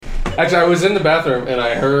Actually, I was in the bathroom and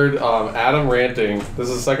I heard Adam ranting. This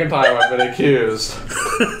is the second time I've been accused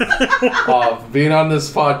of being on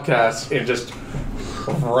this podcast and just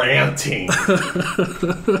ranting.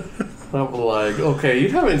 I'm like, okay, you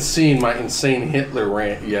haven't seen my insane Hitler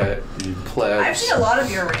rant yet, you plebs. I've seen a lot of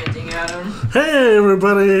your ranting, Adam. Hey,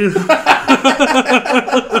 everybody!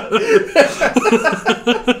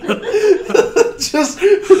 Just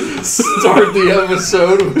start the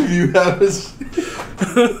episode when you have this.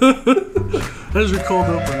 There's your cold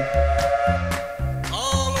open.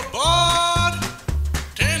 All aboard!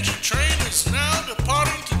 Tangent train is now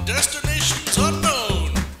departing to destinations unknown.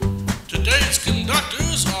 Today's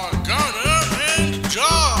conductors are Garner and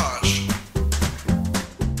Josh.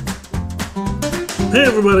 Hey,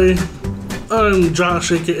 everybody! I'm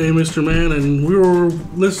Josh, aka Mr. Man, and we're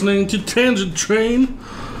listening to Tangent Train.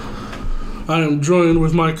 I am joined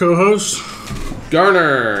with my co-host,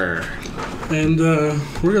 Garner. and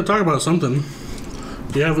we're gonna talk about something.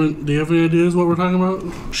 Do you have any ideas what we're talking about?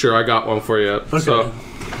 Sure, I got one for you. Okay. So,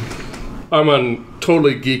 I'm gonna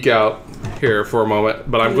totally geek out here for a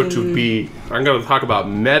moment, but I'm going to talk about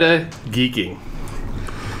meta geeking.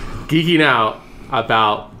 Geeking out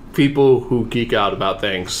about people who geek out about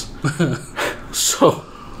things. So,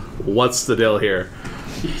 what's the deal here?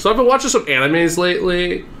 So I've been watching some animes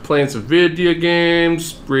lately, playing some video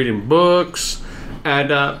games, reading books,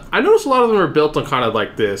 and I noticed a lot of them are built on kind of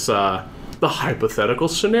like this, the hypothetical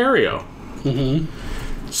scenario. Mm-hmm.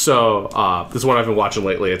 So this is what I've been watching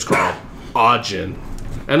lately. It's called Ajin.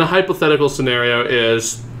 And the hypothetical scenario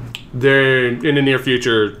is there in the near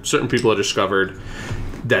future, certain people are discovered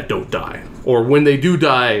that don't die. Or when they do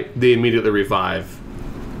die, they immediately revive.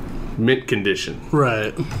 Mint condition.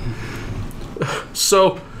 Right.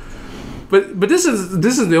 So, but this is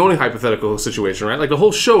the only hypothetical situation, right? Like the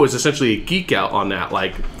whole show is essentially a geek out on that,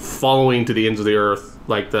 like following to the ends of the earth,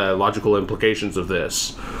 like the logical implications of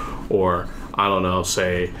this, or I don't know,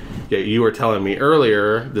 say, yeah, you were telling me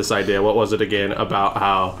earlier this idea. What was it again about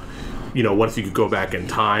how, what if you could go back in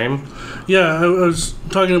time? Yeah, I was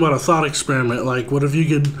talking about a thought experiment. Like, what if you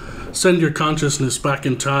could send your consciousness back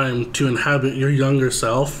in time to inhabit your younger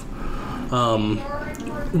self?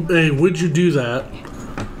 Hey, would you do that,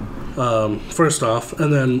 first off?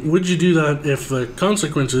 And then, would you do that if the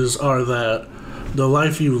consequences are that the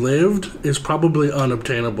life you lived is probably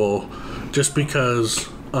unobtainable just because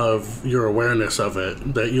of your awareness of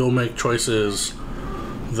it? That you'll make choices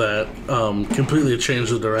that completely change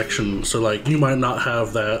the direction. So, like, you might not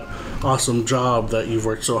have that awesome job that you've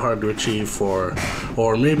worked so hard to achieve for,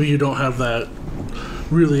 or maybe you don't have that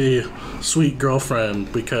really sweet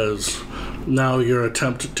girlfriend because now your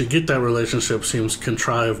attempt to get that relationship seems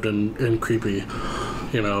contrived and creepy,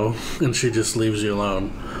 and she just leaves you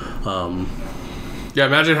alone. Yeah,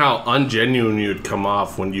 imagine how ungenuine you'd come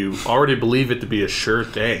off when you already believe it to be a sure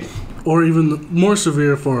thing. Or even more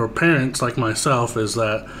severe for parents like myself is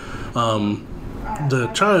that the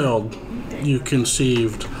child you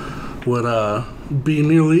conceived would be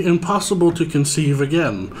nearly impossible to conceive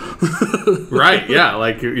again. Right, yeah,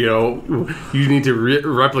 like, you need to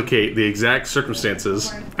replicate the exact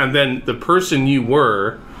circumstances, and then the person you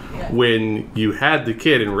were when you had the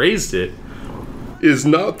kid and raised it is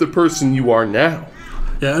not the person you are now.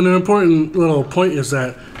 Yeah, and an important little point is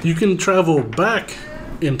that you can travel back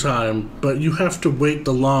in time, but you have to wait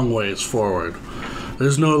the long ways forward.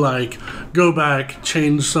 There's no, like, go back,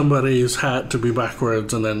 change somebody's hat to be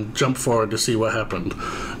backwards, and then jump forward to see what happened.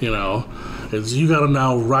 It's you gotta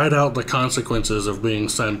now ride out the consequences of being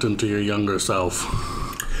sent into your younger self.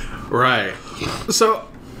 Right. So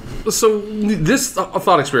this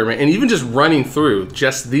thought experiment, and even just running through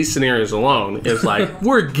just these scenarios alone, is like,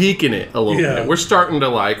 we're geeking it a little bit. We're starting to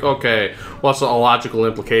like, okay, what's the logical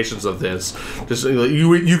implications of this? Just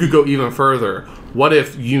you could go even further. What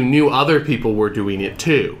if you knew other people were doing it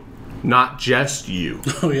too, not just you?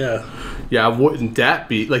 Oh yeah. Yeah, wouldn't that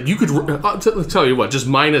be like you could? I'll tell you what. Just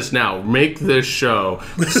minus now. Make this show.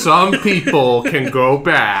 Some people can go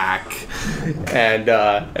back, and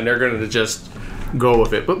they're going to just go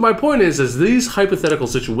with it. But my point is these hypothetical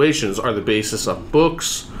situations are the basis of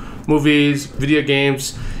books, movies, video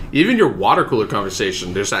games, even your water cooler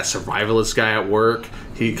conversation. There's that survivalist guy at work.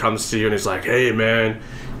 He comes to you and he's like, "Hey, man,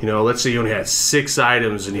 let's say you only had 6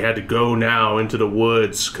 items and you had to go now into the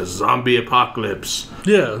woods because zombie apocalypse.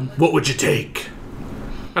 Yeah. What would you take?"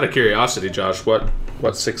 Out of curiosity, Josh, what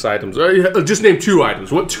 6 items? Just name 2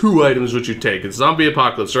 items. What 2 items would you take? It's zombie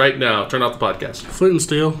apocalypse right now. Turn off the podcast. Flint and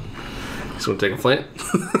steel. So want to take a flint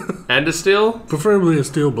and a steel? Preferably a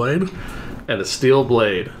steel blade. And a steel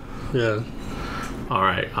blade. Yeah. All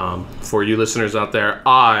right. For you listeners out there,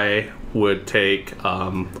 I would take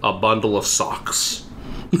a bundle of socks.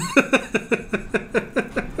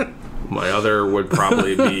 My other would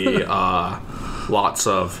probably be lots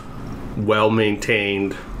of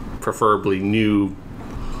well-maintained, preferably new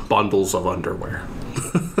bundles of underwear.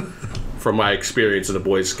 From my experience in the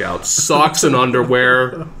Boy Scouts, socks and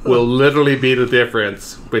underwear will literally be the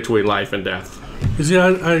difference between life and death. You see,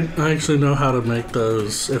 I actually know how to make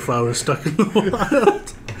those if I was stuck in the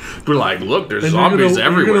wild. We're like, look, there's And zombies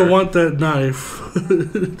everywhere. You're going to want that knife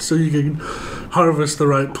so you can harvest the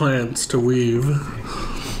right plants to weave.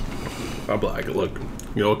 I'm like, look,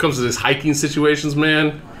 you know, when it comes to this hiking situations,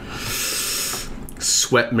 man,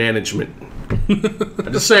 sweat management.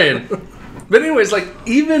 I'm just saying. But anyways, like,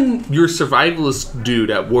 even your survivalist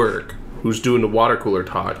dude at work who's doing the water cooler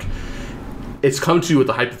talk, it's come to you with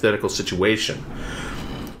a hypothetical situation.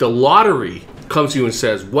 The lottery comes to you and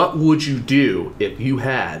says, what would you do if you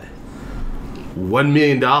had $1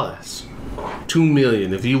 million, $2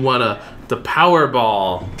 million, if you won the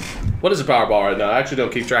Powerball? What is a Powerball right now? I actually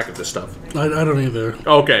don't keep track of this stuff. I don't either.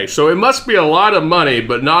 Okay, so it must be a lot of money,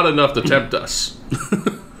 but not enough to tempt us.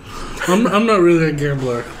 I'm not really a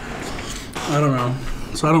gambler. I don't know.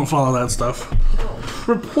 So I don't follow that stuff.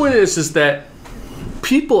 The point is that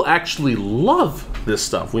people actually love this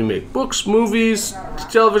stuff. We make books, movies,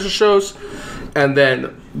 television shows, and then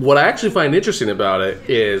what I actually find interesting about it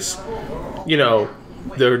is, you know,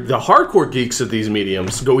 the hardcore geeks of these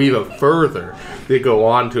mediums go even further. They go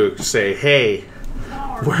on to say, hey,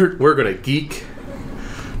 we're going to geek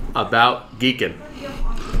about geeking.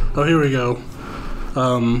 Oh, here we go.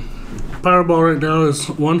 Powerball right now is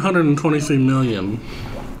 123 million.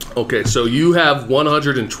 Okay, so you have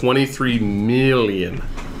 123 million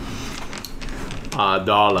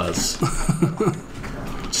dollars.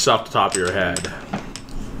 Just off the top of your head.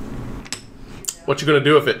 What you gonna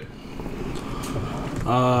do with it?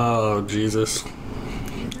 Oh, Jesus.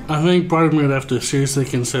 I think part of me would have to seriously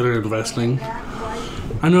consider investing.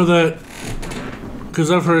 I know that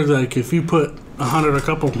because I've heard like if you put a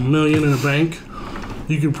couple million in a bank,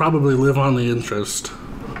 you could probably live on the interest.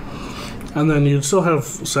 And then you'd still have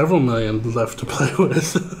several million left to play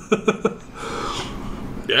with.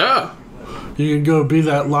 Yeah. You could go be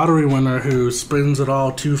that lottery winner who spends it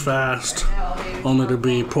all too fast, only to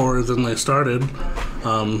be poorer than they started,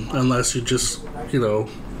 unless you just, you know,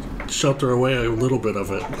 shelter away a little bit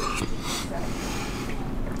of it.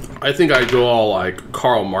 I think I'd go all like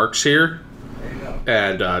Karl Marx here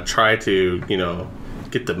and try to, you know,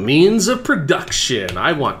 get the means of production.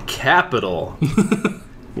 I want capital.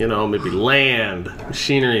 You know, maybe land,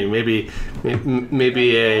 machinery, maybe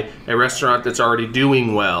a restaurant that's already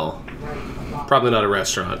doing well. Probably not a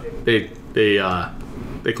restaurant. They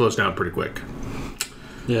close down pretty quick.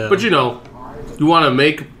 Yeah. But you know, you want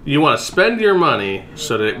to spend your money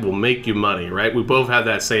so that it will make you money, right? We both have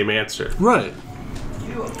that same answer. Right.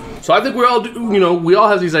 So I think we all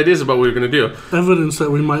have these ideas about what we're going to do. Evidence that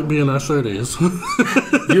we might be in our 30s.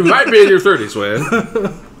 You might be in your 30s, man.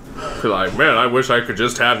 You're like, man, I wish I could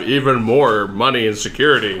just have even more money and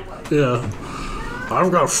security. Yeah.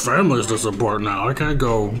 I've got families to support now. I can't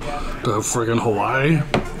go to friggin' Hawaii.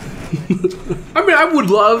 I mean, I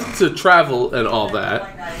would love to travel and all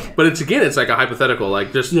that, but it's like a hypothetical,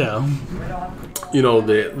 like just Yeah. you know,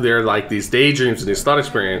 they're like these daydreams and these thought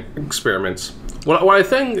experiments. What I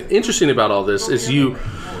think interesting about all this is to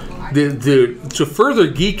further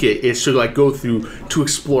geek it is to like go through to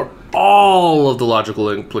explore all of the logical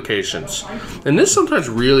implications, and this sometimes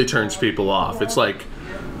really turns people off. It's like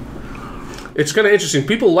it's kind of interesting.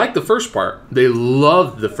 People like the first part; they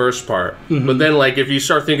love the first part, but then like if you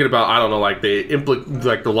start thinking about I don't know, like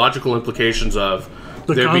the logical implications of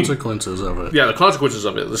The consequences of it. Yeah, the consequences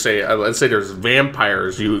of it. Let's say there's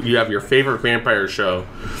vampires. You have your favorite vampire show.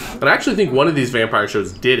 And I actually think one of these vampire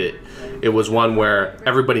shows did it. It was one where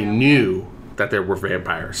everybody knew that there were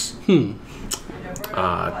vampires.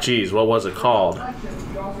 What was it called?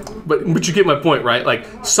 But you get my point, right? Like,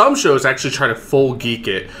 some shows actually try to full geek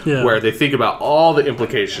it, where they think about all the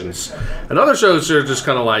implications. And other shows are just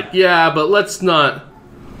kind of like, yeah, but let's not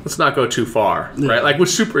go too far, right? Like with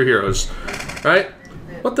superheroes, right?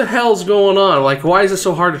 What the hell's going on? Like, why is it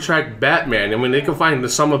so hard to track Batman? I mean, they can find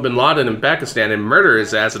Osama bin Laden in Pakistan and murder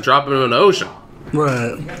his ass and drop him in the ocean.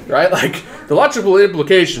 Right. Right? Like, the logical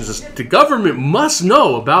implications is the government must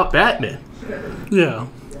know about Batman. Yeah.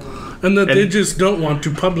 And that they just don't want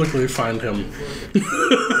to publicly find him.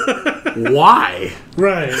 Why?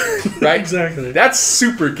 Right. Right? Exactly. That's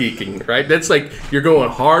super geeking, right? That's like, you're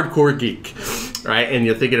going hardcore geek, right? And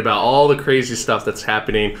you're thinking about all the crazy stuff that's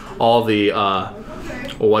happening, all the,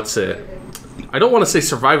 I don't want to say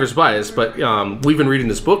survivor's bias, but we've been reading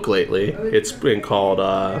this book lately. It's been called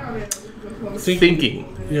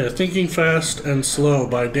Thinking. Yeah, Thinking Fast and Slow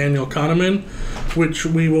by Daniel Kahneman, which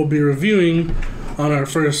we will be reviewing on our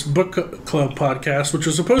first book club podcast, which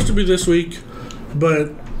was supposed to be this week, but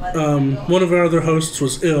one of our other hosts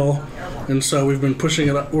was ill, and so we've been pushing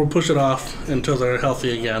it. We'll push it off until they're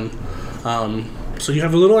healthy again. So you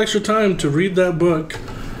have a little extra time to read that book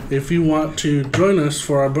if you want to join us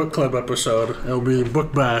for our book club episode. It'll be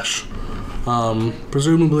Book Bash,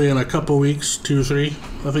 presumably in a couple weeks, 2 or 3,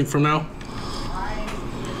 I think, from now.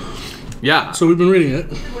 Yeah. So we've been reading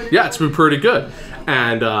it. Yeah, it's been pretty good.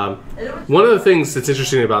 And one of the things that's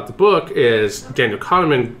interesting about the book is Daniel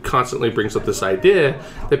Kahneman constantly brings up this idea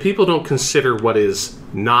that people don't consider what is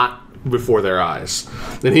not before their eyes.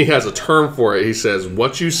 And he has a term for it. He says,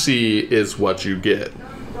 what you see is what you get.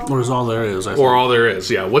 Or is all there is, I think. Or all there is,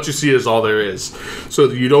 yeah. What you see is all there is. So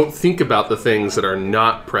you don't think about the things that are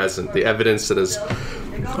not present, the evidence that is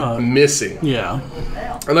missing. Yeah.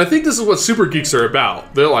 And I think this is what super geeks are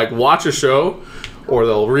about. They'll like watch a show or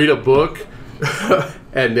they'll read a book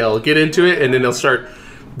and they'll get into it and then they'll start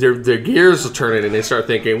their gears will turn in and they start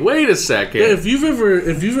thinking, wait a second. Yeah, if you've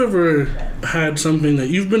ever had something that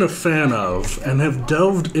you've been a fan of and have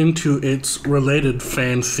delved into its related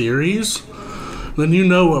fan theories, then you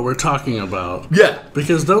know what we're talking about. Yeah.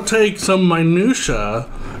 Because they'll take some minutia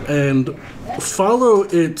and follow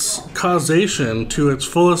its causation to its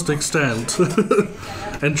fullest extent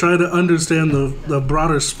and try to understand the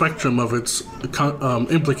broader spectrum of its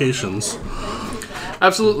implications.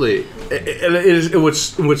 Absolutely. And it is,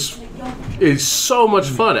 which is so much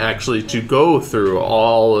fun, actually, to go through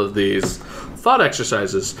all of these thought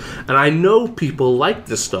exercises. And I know people like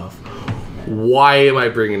this stuff. Why am I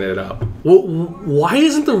bringing it up? Well, why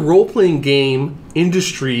isn't the role-playing game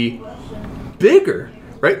industry bigger,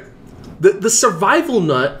 right? The survival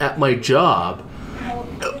nut at my job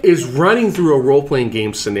is running through a role-playing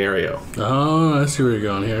game scenario. Oh, I see where you're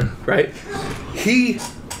going here. Right? He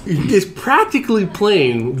is practically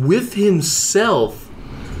playing with himself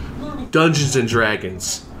Dungeons and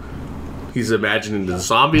Dragons. He's imagining the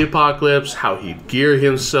zombie apocalypse, how he'd gear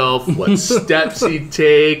himself, what steps he'd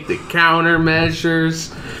take, the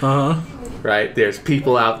countermeasures. Right? There's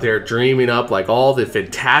people out there dreaming up like all the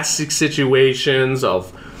fantastic situations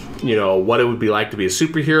of, you know, what it would be like to be a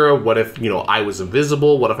superhero. What if, you know, I was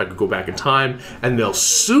invisible? What if I could go back in time? And they'll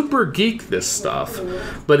super geek this stuff.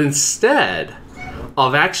 But instead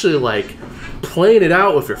of actually like playing it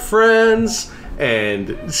out with your friends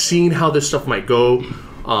and seeing how this stuff might go,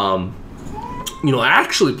 you know,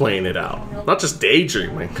 actually playing it out, not just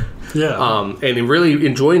daydreaming. Yeah. And really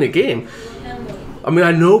enjoying a game. I mean,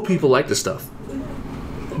 I know people like this stuff,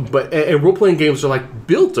 but and role-playing games are like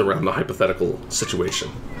built around the hypothetical situation.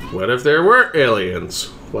 What if there were aliens?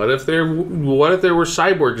 What if there were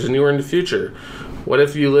cyborgs and you were in the future? What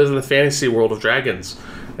if you lived in the fantasy world of dragons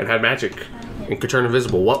and had magic and could turn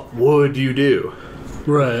invisible? What would you do?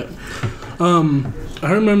 Right.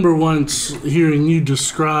 I remember once hearing you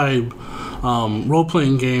describe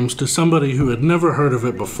role-playing games to somebody who had never heard of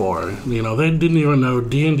it before. You know, they didn't even know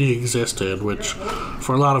D&D existed, which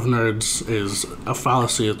for a lot of nerds is a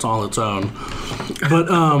fallacy. It's all its own.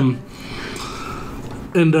 But,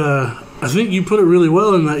 I think you put it really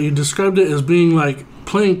well in that you described it as being like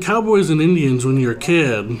playing cowboys and Indians when you're a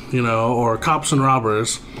kid, you know, or cops and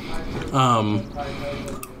robbers.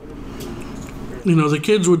 You know, the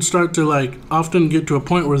kids would start to like often get to a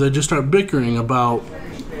point where they just start bickering about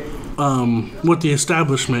what the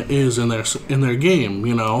establishment is in their game,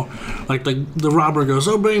 you know, like the robber goes,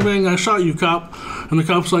 "Oh, bang bang, I shot you, cop," and the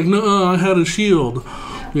cop's like, "No, I had a shield,"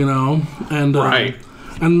 you know, and Right.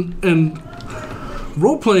 and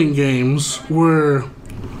role-playing games were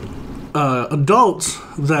adults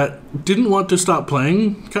that didn't want to stop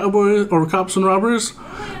playing cowboys or cops and robbers,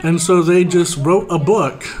 and so they just wrote a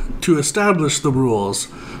book to establish the rules,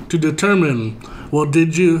 to determine, well,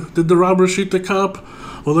 did the robber shoot the cop?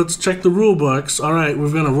 Well, let's check the rule books. All right,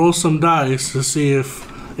 we're going to roll some dice to see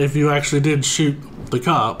if you actually did shoot the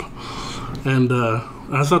cop. And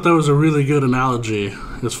I thought that was a really good analogy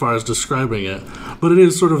as far as describing it. But it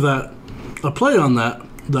is sort of a play on that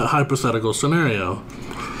hypothetical scenario.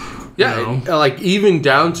 Yeah, You know? like even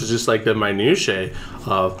down to just like the minutiae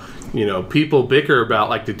of, you know, people bicker about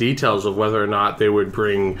like the details of whether or not they would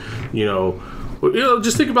bring, you know,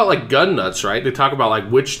 just think about like gun nuts, right? They talk about like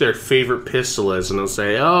which their favorite pistol is, and they'll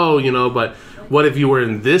say, oh, you know, but what if you were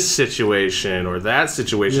in this situation or that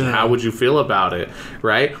situation? Yeah. How would you feel about it,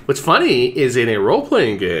 right? What's funny is in a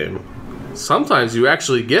role-playing game, sometimes you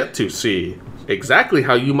actually get to see exactly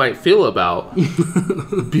how you might feel about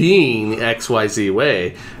being XYZ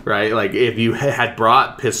way, right? Like if you had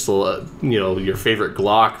brought pistol, your favorite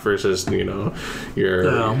Glock versus, your...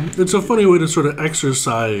 Yeah. It's a funny way to sort of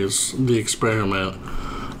exercise the experiment.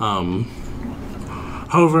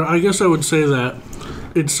 However, I guess I would say that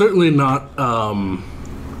it's certainly not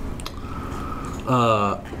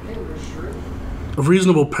a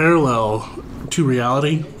reasonable parallel to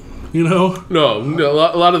reality, No, a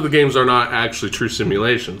lot of the games are not actually true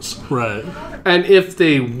simulations. Right. And if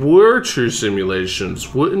they were true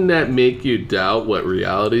simulations, wouldn't that make you doubt what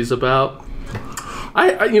reality is about?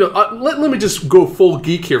 Let me just go full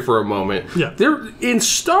geek here for a moment. Yeah. In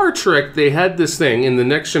Star Trek, they had this thing in the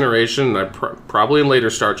Next Generation, probably in later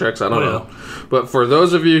Star Treks, I don't know. But for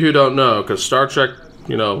those of you who don't know, because Star Trek,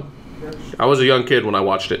 I was a young kid when I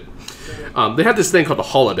watched it. They had this thing called the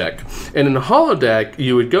holodeck. And in the holodeck,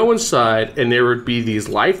 you would go inside and there would be these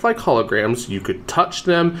lifelike holograms. You could touch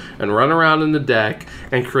them and run around in the deck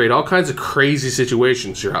and create all kinds of crazy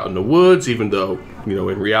situations. You're out in the woods, even though,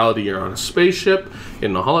 in reality you're on a spaceship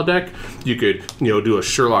in the holodeck. You could, do a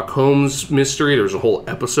Sherlock Holmes mystery. There was a whole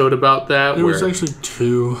episode about that. There was actually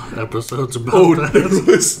 2 episodes about that. There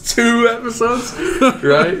was 2 episodes?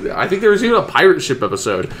 Right? I think there was even a pirate ship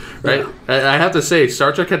episode, right? Yeah. I have to say,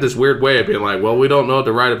 Star Trek had this weird way of being like, well, we don't know what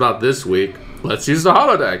to write about this week. Let's use the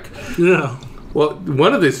holodeck. Yeah. Well,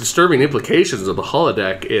 one of the disturbing implications of the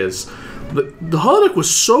holodeck is the holodeck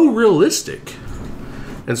was so realistic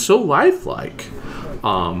and so lifelike.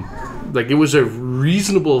 Like it was a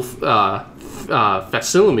reasonable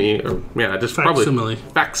facsimile, Facsimile.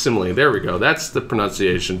 Facsimile. There we go. That's the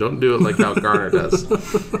pronunciation. Don't do it like Hal Garner does.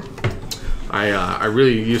 I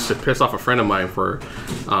really used to piss off a friend of mine for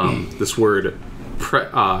this word.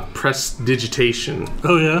 Prestidigitation.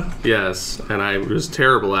 Oh yeah. Yes, and I was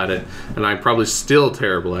terrible at it, and I'm probably still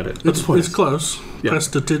terrible at it. It's close. Yeah.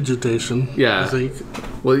 Prestidigitation. Yeah. I think.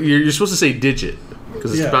 Well, you're supposed to say digit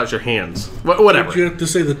because it's about your hands. Whatever. But you have to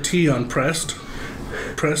say the T on pressed.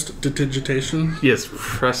 Prestidigitation. Yes,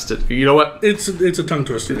 pressed. You know what? It's a tongue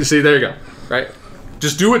twister. See, there you go. Right.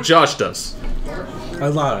 Just do what Josh does. I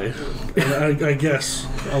lie. And I guess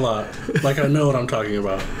a lot. Like I know what I'm talking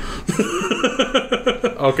about.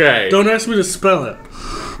 Okay. Don't ask me to spell it.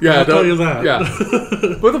 Yeah, I'll tell you that. Yeah.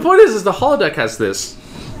 But the point is the holodeck has this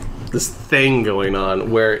thing going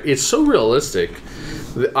on where it's so realistic.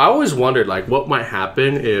 I always wondered what what might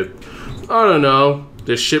happen if, I don't know,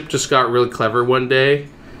 the ship just got really clever one day.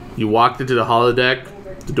 You walked into the holodeck,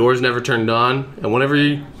 the doors never turned on, and whenever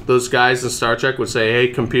those guys in Star Trek would say, "Hey,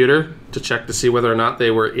 computer," to check to see whether or not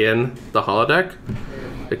they were in the holodeck,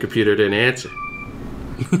 the computer didn't answer.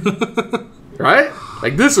 Right?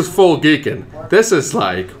 This is full geeking. This is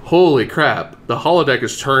holy crap. The holodeck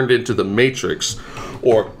is turned into the Matrix,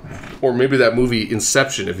 or maybe that movie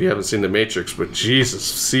Inception if you haven't seen the Matrix. But Jesus,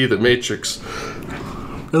 see the Matrix.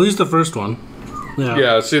 At least the first one. Yeah.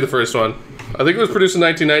 Yeah, see the first one. I think it was produced in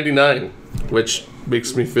 1999, which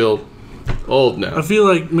makes me feel old now. I feel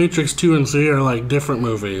like Matrix 2 and 3 are different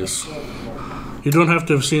movies. You don't have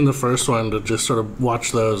to have seen the first one to just sort of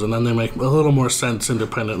watch those, and then they make a little more sense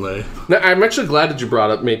independently. Now, I'm actually glad that you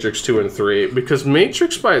brought up Matrix 2 and 3, because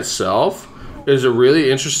Matrix by itself is a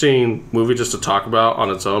really interesting movie just to talk about on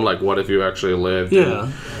its own, what if you actually lived.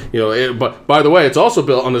 Yeah. And, but by the way, it's also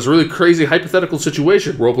built on this really crazy hypothetical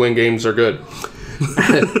situation. Role-playing games are good.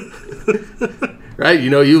 Right?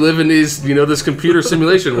 You live in this computer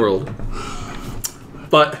simulation world.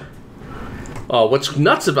 But what's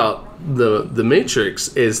nuts about the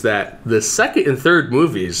Matrix is that the second and third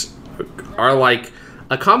movies are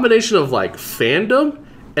a combination of fandom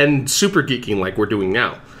and super geeking like we're doing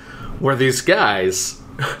now, where these guys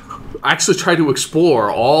actually try to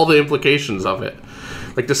explore all the implications of it.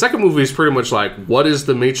 The second movie is pretty much what is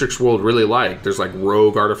the Matrix world really like? There's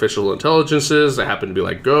rogue artificial intelligences that happen to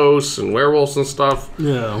be ghosts and werewolves and stuff.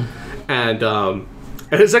 Yeah. And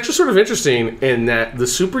it's actually sort of interesting in that the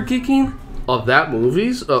super geeking of that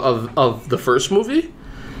movies of the first movie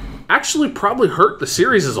actually probably hurt the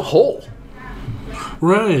series as a whole.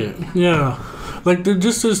 Right. Yeah. There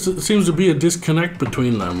just seems to be a disconnect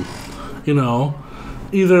between them.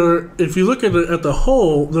 Either if you look at it at the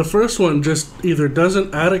whole, the first one just either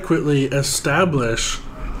doesn't adequately establish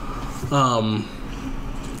the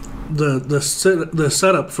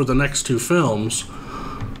setup for the next 2 films,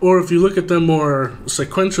 or if you look at them more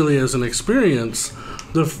sequentially as an experience,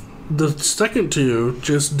 the second 2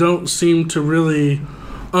 just don't seem to really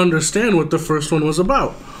understand what the first one was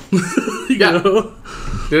about. you know?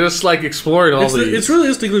 They're just exploring all these. It's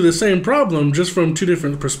realistically the same problem, just from 2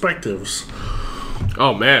 different perspectives.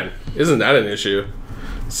 Oh man, isn't that an issue?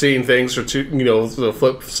 seeing things for the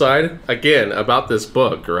flip side. Again, about this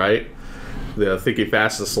book, right? The Thinking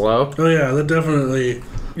Fast and Slow. Oh yeah, that definitely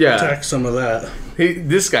attacks some of that.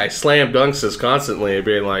 This guy slam dunks us constantly,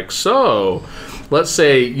 being like, so, let's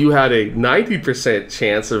say you had a 90%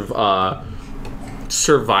 chance of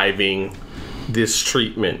surviving this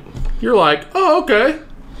treatment. You're like, oh, okay,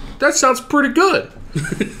 that sounds pretty good.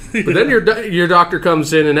 But then your doctor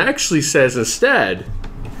comes in and actually says instead,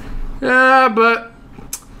 yeah, but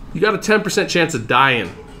you got a 10% chance of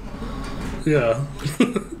dying. Yeah.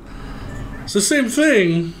 It's the same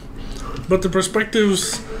thing, but the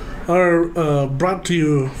perspectives are brought to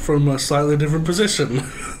you from a slightly different position.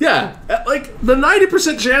 Yeah, like the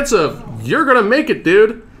 90% chance of you're gonna make it,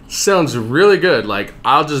 dude, sounds really good. Like,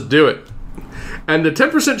 I'll just do it. And the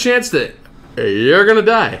 10% chance that you're gonna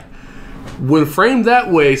die, when framed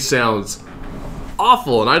that way, sounds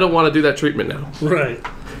awful, and I don't want to do that treatment now. Right.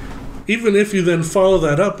 Even if you then follow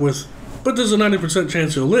that up with, but there's a 90%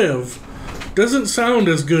 chance you'll live, doesn't sound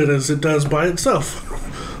as good as it does by itself.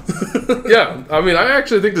 Yeah, I mean, I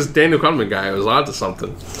actually think this Daniel Kahneman guy was onto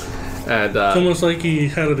something. And It's almost like he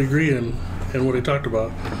had a degree in what he talked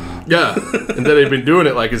about. yeah, and then he'd been doing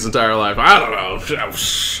it like his entire life. I don't know.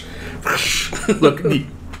 Look,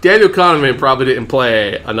 Daniel Kahneman probably didn't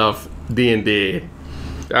play enough D&D.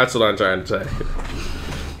 That's what I'm trying to say.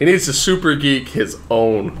 He needs to super geek his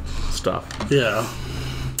own stuff. Yeah.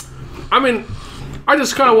 I mean, I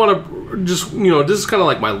just kind of want to this is kind of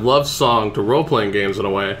like my love song to role-playing games in a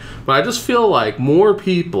way, but I just feel like more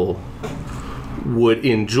people would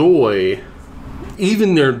enjoy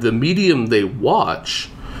even the medium they watch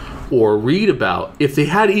or read about if they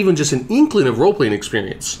had even just an inkling of role-playing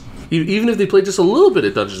experience. Even if they played just a little bit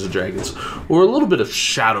of Dungeons & Dragons, or a little bit of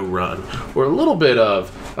Shadowrun, or a little bit of,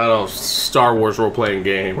 I don't know, Star Wars role-playing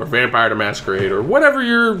game, or Vampire the Masquerade, or whatever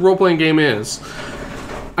your role-playing game is.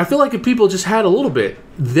 I feel like if people just had a little bit,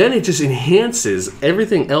 then it just enhances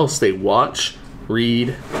everything else they watch,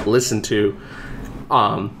 read, listen to.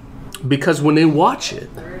 Because when they watch it,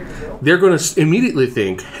 they're going to immediately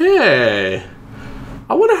think, hey,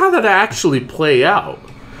 I wonder how that actually play out.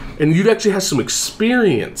 And you'd actually have some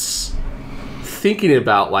experience thinking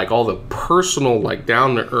about like all the personal, like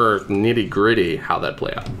down to earth, nitty gritty, how that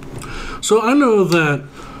play out. So I know that,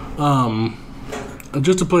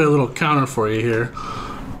 just to play a little counter for you here,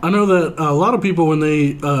 I know that a lot of people when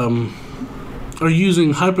they are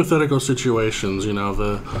using hypothetical situations,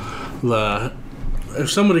 if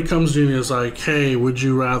somebody comes to you and is like, hey, would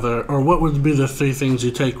you rather, or what would be the 3 things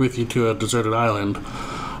you take with you to a deserted island?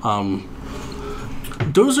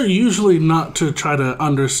 Those are usually not to try to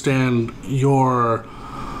understand your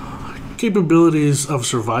capabilities of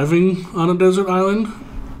surviving on a desert island.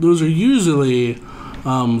 Those are usually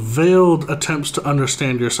veiled attempts to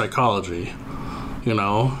understand your psychology.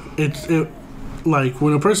 It like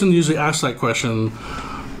when a person usually asks that question,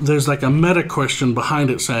 there's like a meta question behind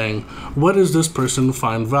it saying, what does this person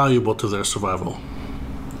find valuable to their survival?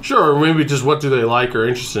 Sure, or maybe just what do they like or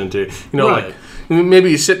interested into. Right. Like maybe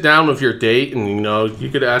you sit down with your date and you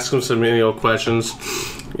could ask them some questions.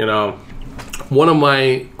 One of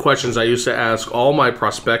my questions I used to ask all my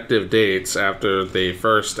prospective dates after the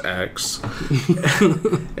first ex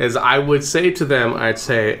is I would say to them, I'd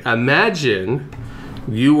say, imagine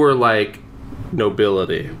you were like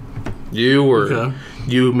nobility. You were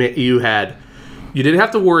you didn't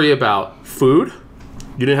have to worry about food,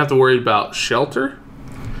 you didn't have to worry about shelter,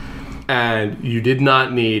 and you did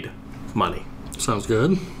not need money. Sounds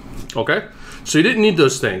good. Okay? So you didn't need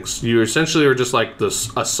those things. You essentially were just like a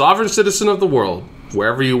sovereign citizen of the world.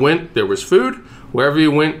 Wherever you went, there was food. Wherever you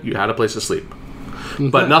went, you had a place to sleep. Okay.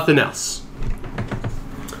 But nothing else.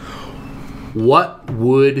 What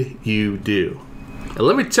would you do? And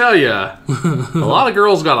let me tell you, a lot of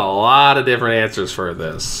girls got a lot of different answers for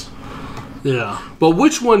this. Yeah. But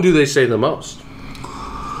which one do they say the most?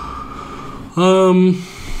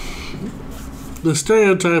 The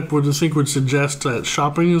stereotype would suggest that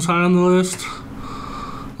shopping is high on the list,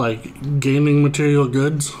 like gaining material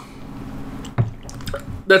goods.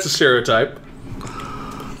 That's a stereotype.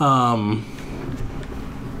 But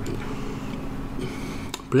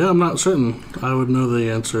yeah, I'm not certain. I would know the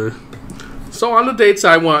answer. So on the dates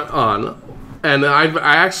I went on, and I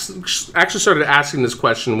actually started asking this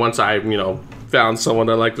question once I found someone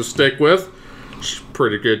I like to stick with. She's a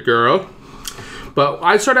pretty good girl. But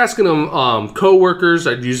I started asking them co-workers.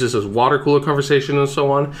 I'd use this as water cooler conversation and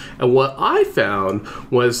so on. And what I found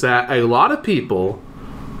was that a lot of people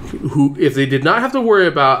who, if they did not have to worry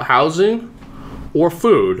about housing or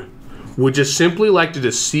food, would just simply like to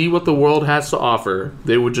just see what the world has to offer.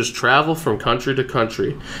 They would just travel from country to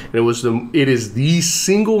country. And it is the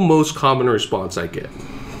single most common response I get.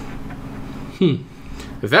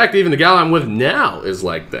 In fact, even the gal I'm with now is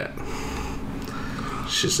like that.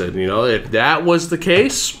 She said, if that was the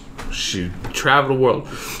case, she'd travel the world.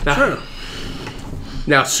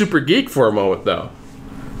 Now, super geek for a moment, though.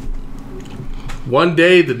 One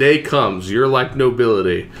day, the day comes, you're like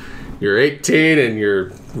nobility. You're 18 and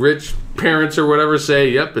your rich parents or whatever say,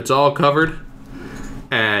 yep, it's all covered.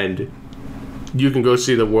 And you can go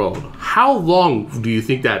see the world. How long do you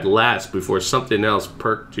think that lasts before something else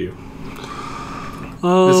perked you?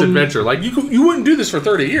 This adventure. Like, you wouldn't do this for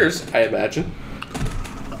 30 years, I imagine.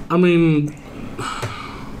 I mean,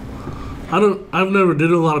 I've never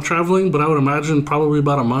did a lot of traveling, but I would imagine probably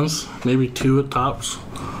about a month, maybe 2 at tops.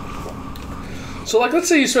 So, like, let's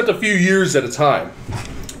say you spent a few years at a time.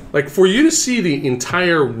 Like, for you to see the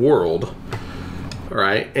entire world, all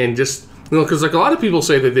right, and just, because, like, a lot of people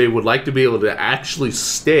say that they would like to be able to actually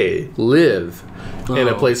live in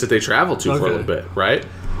a place that they travel to for a little bit, right?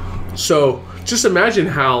 So, just imagine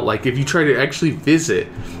how, like, if you try to actually visit,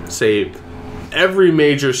 say, every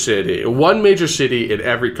major city, one major city in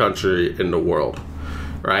every country in the world,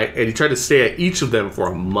 right? And you try to stay at each of them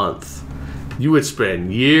for a month. You would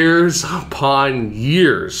spend years upon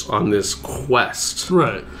years on this quest.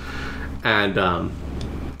 Right. And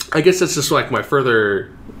I guess that's just like my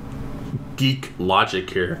further geek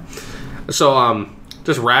logic here. So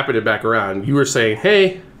just wrapping it back around, you were saying,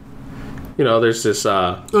 hey, there's this...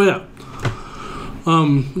 Oh, yeah.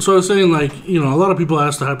 So I was saying, like, a lot of people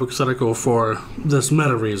ask the hypothetical for this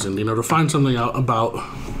meta reason, to find something out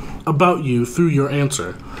about you through your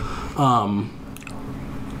answer.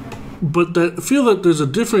 But I feel that there's a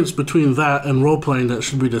difference between that and role-playing that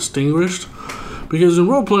should be distinguished. Because in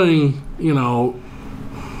role-playing, the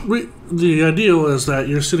ideal is that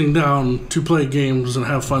you're sitting down to play games and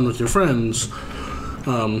have fun with your friends.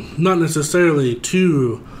 Not necessarily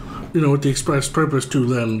to, with the express purpose to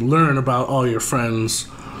then learn about all your friends,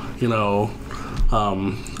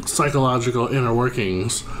 psychological inner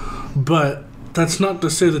workings. But that's not to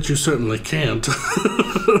say that you certainly can't.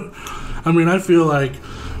 I mean, I feel like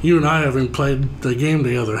you and I, having played the game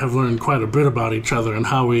together, have learned quite a bit about each other and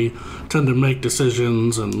how we tend to make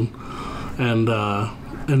decisions and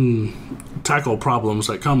tackle problems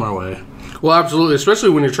that come our way. Well, absolutely, especially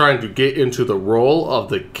when you're trying to get into the role of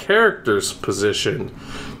the character's position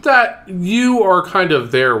that you are kind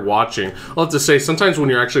of there watching. I'll have to say, sometimes when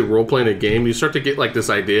you're actually role-playing a game, you start to get like this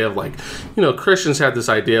idea of like, Christians have this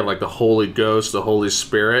idea of like the Holy Ghost, the Holy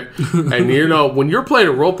Spirit. And when you're playing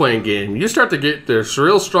a role-playing game, you start to get this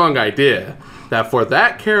real strong idea that for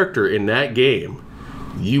that character in that game,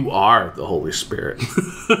 you are the Holy Spirit.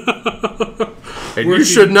 And you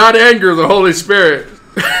should not anger the Holy Spirit.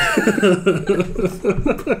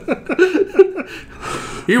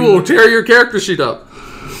 He will tear your character sheet up.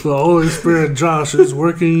 The Holy Spirit Josh is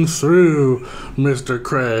working through Mr.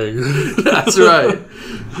 Craig. That's right.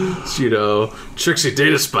 Trixie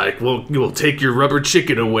Data Spike will take your rubber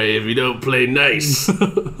chicken away if you don't play nice.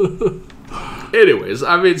 Anyways,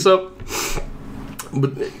 I mean,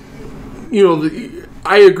 but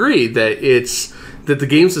I agree that that the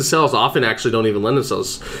games themselves often actually don't even lend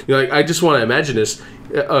themselves. I just want to imagine this.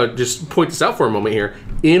 Just point this out for a moment here.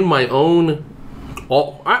 In my own,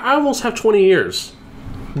 I almost have 20 years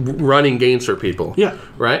running games for people. Yeah.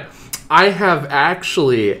 Right? I have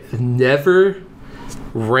actually never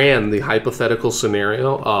ran the hypothetical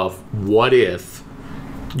scenario of what if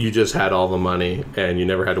you just had all the money and you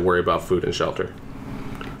never had to worry about food and shelter.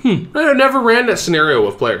 I never ran that scenario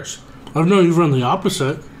with players. I know you've run the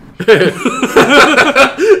opposite.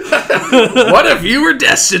 What if you were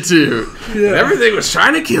destitute? Yeah. And everything was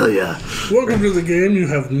trying to kill you. Welcome to the game. You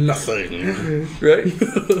have nothing. Right?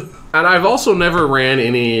 And I've also never ran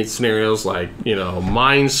any scenarios like,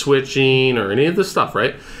 mind switching or any of this stuff,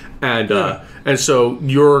 right? And so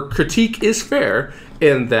your critique is fair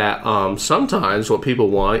in that sometimes what people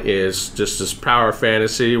want is just this power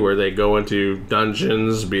fantasy where they go into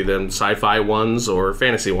dungeons, be them sci-fi ones or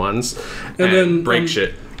fantasy ones, and then break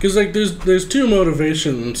shit. Because there's two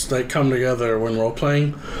motivations that come together when role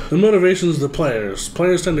playing. The motivations of the players.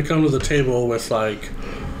 Players tend to come to the table with like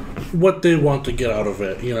what they want to get out of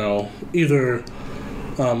it. Either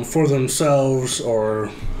for themselves or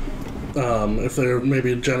if they're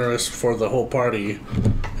maybe generous for the whole party.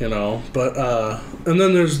 But and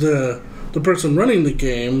then there's the person running the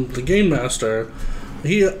game, the game master.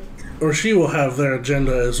 He or she will have their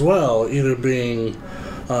agenda as well, either being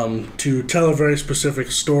to tell a very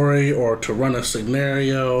specific story or to run a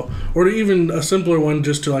scenario or to even a simpler one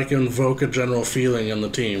just to like invoke a general feeling in the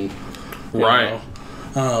team. Right.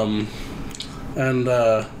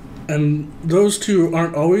 And those two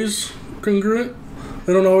aren't always congruent.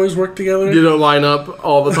 They don't always work together. You don't line up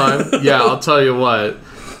all the time? Yeah, I'll tell you what.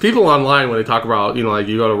 People online, when they talk about, like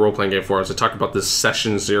you go to role-playing game forums, they talk about this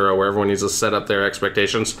session 0 where everyone needs to set up their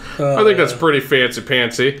expectations. I think that's pretty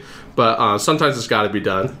fancy-pantsy, but sometimes it's got to be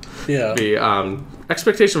done. Yeah. The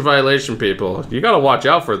expectation violation people, you got to watch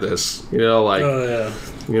out for this. You want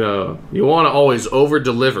to always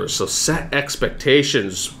over-deliver, so set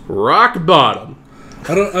expectations rock bottom.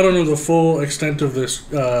 I don't know the full extent of this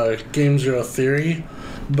Game Zero theory,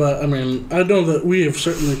 but I mean, I know that we have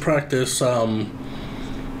certainly practiced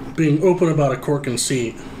being open about a core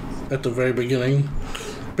conceit at the very beginning,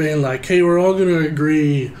 being like, hey, we're all going to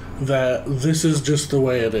agree that this is just the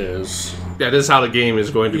way it is. Yeah, this is how the game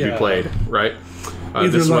is going to be played, right? Either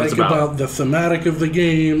this is what it's about the thematic of the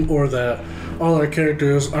game, or that all our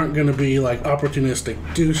characters aren't going to be like opportunistic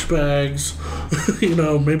douchebags.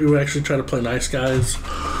 Maybe we actually try to play nice guys.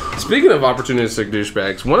 Speaking of opportunistic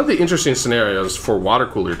douchebags, one of the interesting scenarios for water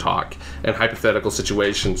cooler talk and hypothetical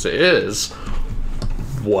situations is,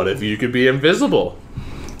 what if you could be invisible?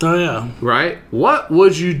 Oh, yeah. Right? What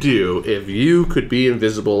would you do if you could be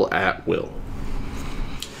invisible at will?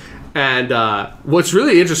 And what's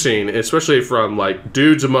really interesting, especially from like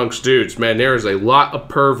dudes amongst dudes, man, there is a lot of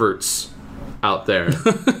perverts out there.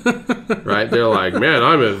 Right? They're like, man,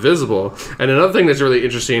 I'm invisible. And another thing that's really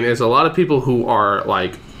interesting is a lot of people who are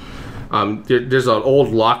like, there's an old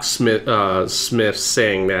locksmith Smith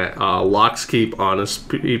saying that locks keep honest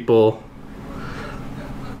people.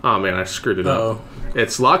 Oh man, I screwed it up.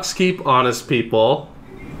 It's locks keep honest people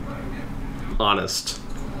honest,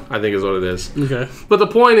 I think is what it is. Okay. But the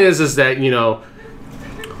point is that,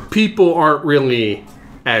 people aren't really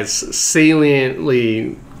as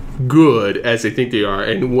saliently good as they think they are.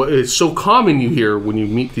 And what is so common you hear when you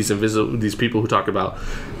meet these people who talk about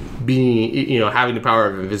being, having the power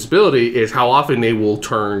of invisibility is how often they will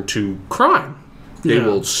turn to crime. They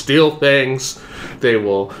will steal things. They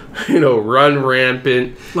will, run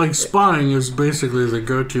rampant. Like spying is basically the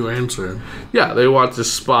go-to answer. Yeah, they want to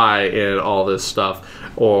spy and all this stuff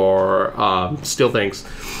or steal things.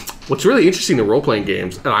 What's really interesting in role-playing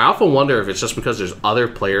games, and I often wonder if it's just because there's other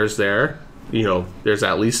players there, there's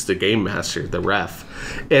at least the game master, the ref,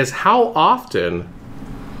 is how often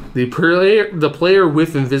the player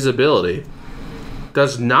with invisibility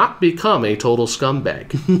does not become a total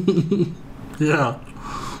scumbag. Yeah.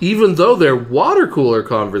 Even though their water cooler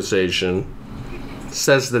conversation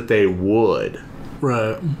says that they would.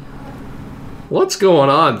 Right. What's going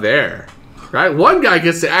on there? Right? One guy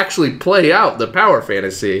gets to actually play out the power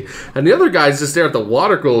fantasy, and the other guy's just there at the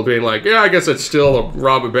water cooler being like, yeah, I guess it's still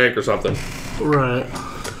rob a bank or something. Right.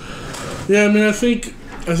 Yeah, I mean, I think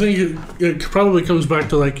it probably comes back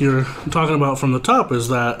to like you're talking about from the top, is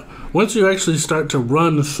that once you actually start to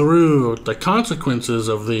run through the consequences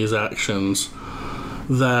of these actions,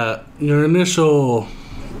 that your initial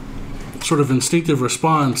sort of instinctive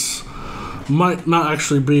response might not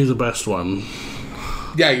actually be the best one.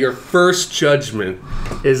 Yeah, your first judgment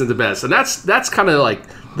isn't the best. And that's kind of like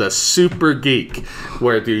the super geek,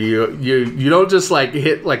 where you don't just like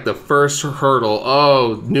hit like the first hurdle,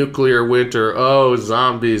 oh, nuclear winter, oh,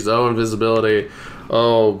 zombies, oh, invisibility,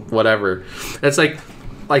 oh, whatever. It's like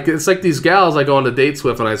these gals I go on dates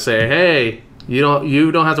with, and I say, hey, you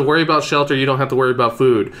don't have to worry about shelter, you don't have to worry about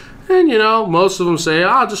food. And most of them say,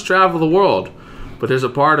 I'll just travel the world. But there's a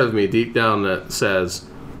part of me deep down that says,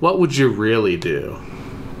 what would you really do?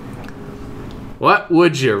 What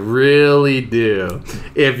would you really do?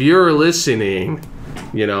 If you're listening,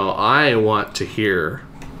 I want to hear,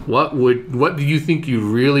 what do you think you'd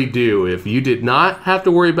really do if you did not have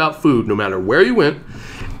to worry about food no matter where you went,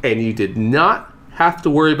 and you did not have to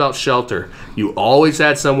worry about shelter? You always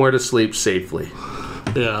had somewhere to sleep safely.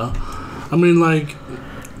 Yeah. I mean, like,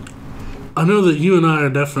 I know that you and I are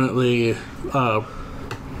definitely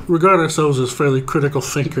regard ourselves as fairly critical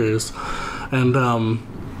thinkers, and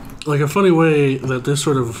like a funny way that this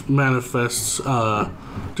sort of manifests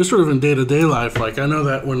just sort of in day-to-day life, like I know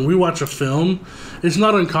that when we watch a film, it's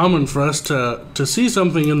not uncommon for us to see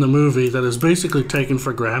something in the movie that is basically taken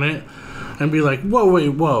for granted and be like,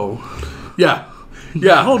 whoa. Yeah.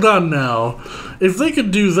 Hold on now. If they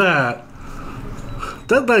could do that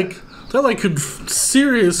could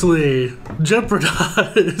seriously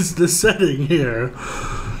jeopardize the setting here.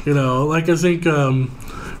 Like I think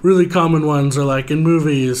really common ones are like in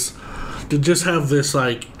movies to just have this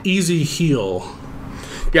like easy heal.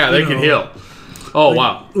 Yeah, they can heal. Oh,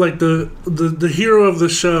 wow. Like the hero of the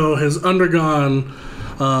show has undergone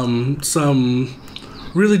some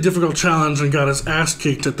really difficult challenge and got his ass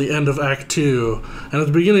kicked at the end of Act 2. And at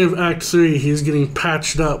the beginning of Act 3, he's getting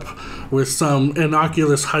patched up with some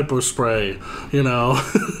innocuous hypospray, you know?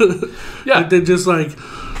 Yeah. They just, like,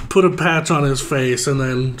 put a patch on his face and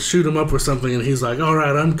then shoot him up with something, and he's like, all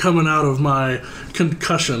right, I'm coming out of my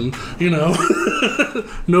concussion, you know?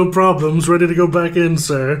 No problems, ready to go back in,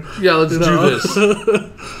 sir. Yeah, let's do this.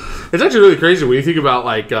 It's actually really crazy when you think about,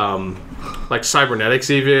 like cybernetics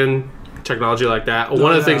even, technology like that.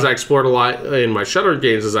 One of the things I explored a lot in my Shudder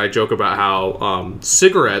games is I joke about how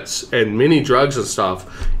cigarettes and many drugs and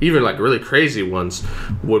stuff, even like really crazy ones,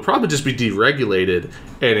 would probably just be deregulated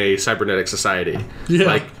in a cybernetic society. Yeah.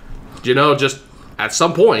 Like, you know, just at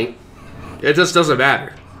some point, it just doesn't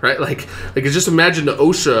matter, right? Like just imagine the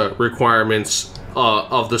OSHA requirements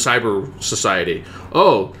of the cyber society.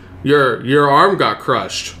 Oh, your arm got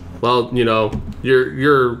crushed. Well, you know,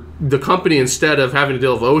 the company, instead of having to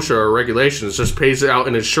deal with OSHA or regulations, just pays out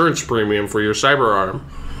an insurance premium for your cyber arm.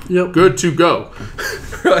 Yep. Good to go.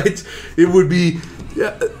 Right? It would be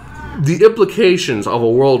the implications of a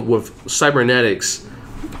world with cybernetics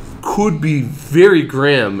could be very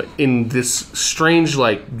grim in this strange,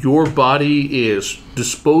 like, your body is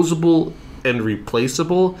disposable and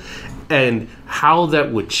replaceable, and how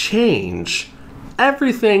that would change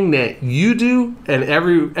everything that you do and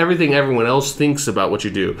everything everyone else thinks about what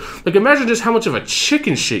you do. Like, imagine just how much of a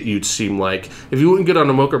chicken shit you'd seem like if you wouldn't get on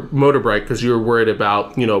a motorbike because you were worried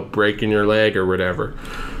about, you know, breaking your leg or whatever.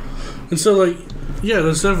 And so, like, yeah,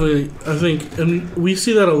 that's definitely, I think, and we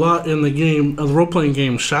see that a lot in the game, the role-playing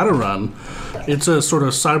game Shadowrun. It's a sort of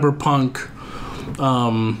cyberpunk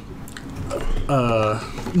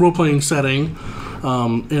role-playing setting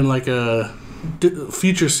in, like, a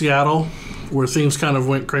future Seattle, where things kind of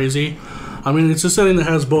went crazy. I mean, it's a setting that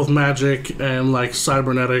has both magic and, like,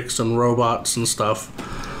 cybernetics and robots and stuff.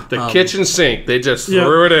 The kitchen sink, they just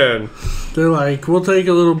threw it in. They're like, we'll take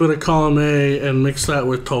a little bit of column A and mix that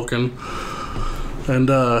with Tolkien.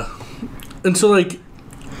 And so, like,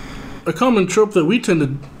 a common trope that we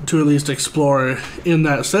tend to at least explore in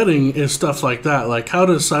that setting is stuff like that. Like, how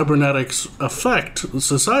does cybernetics affect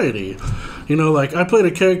society? You know, like, I played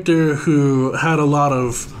a character who had a lot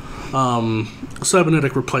of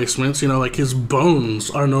cybernetic replacements. You know, like, his bones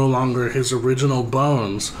are no longer his original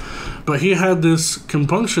bones, but he had this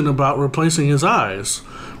compunction about replacing his eyes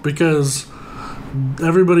because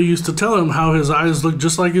everybody used to tell him how his eyes looked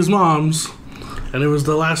just like his mom's, and it was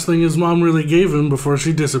the last thing his mom really gave him before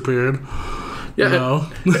she disappeared. Yeah, you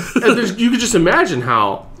know? and you could just imagine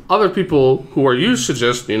how other people who are used to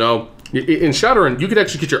just, you know, in Shadowrun, you could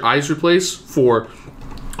actually get your eyes replaced for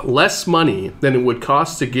less money than it would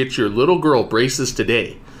cost to get your little girl braces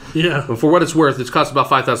today. Yeah. And for what it's worth, it's cost about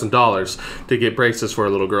 $5,000 to get braces for a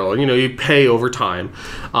little girl. And, you know, you pay over time.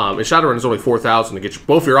 In Shadowrun, it's only $4,000 to get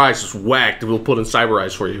both your eyes just whacked, and we'll put in cyber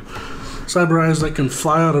eyes for you. Cyber eyes that can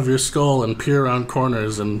fly out of your skull and peer around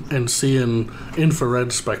corners and see in infrared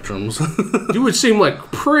spectrums. You would seem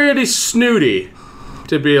like pretty snooty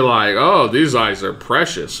to be like, oh, these eyes are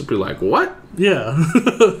precious. It'd be like, what? Yeah.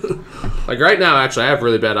 Like right now, actually, I have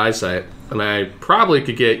really bad eyesight. And I probably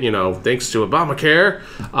could get, you know, thanks to Obamacare,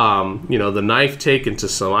 you know, the knife taken to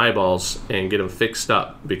some eyeballs and get them fixed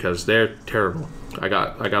up because they're terrible. I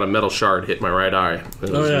got a metal shard hit my right eye.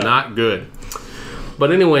 It was not good.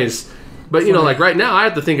 But anyways, you know, like right now, I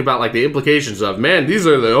have to think about like the implications of, man, these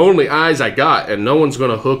are the only eyes I got, and no one's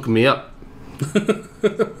gonna hook me up.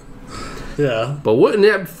 Yeah. But wouldn't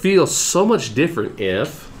that feel so much different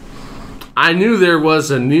if I knew there was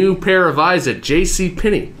a new pair of eyes at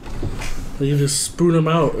JCPenney? You just spoon them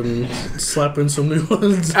out and slap in some new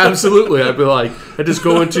ones. Absolutely. I'd be like, I'd just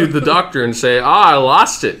go into the doctor and say, I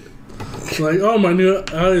lost it. Like, oh, my new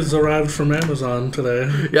eyes arrived from Amazon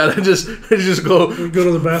today. Yeah, they just go Go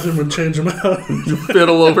to the bathroom and change them out.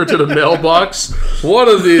 fiddle over to the mailbox. One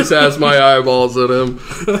of these has my eyeballs in him.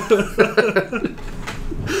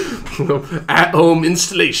 At-home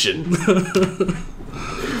installation.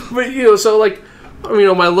 But, you know, so, like, you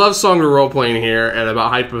know, my love song to role-playing here and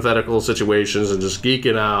about hypothetical situations and just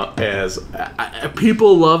geeking out as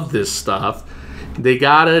people love this stuff. They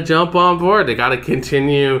gotta jump on board. They gotta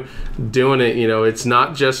continue doing it. You know, it's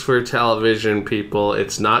not just for television people.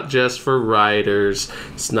 It's not just for writers.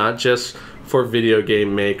 It's not just for video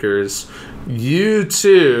game makers. You,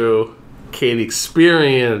 too, can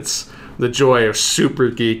experience the joy of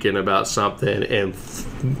super geeking about something and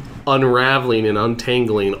unraveling and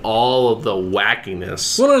untangling all of the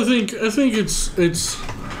wackiness. Well, I think it's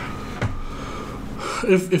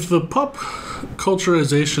if the pop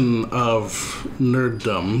culturization of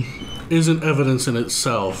nerddom isn't evidence in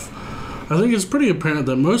itself. I think it's pretty apparent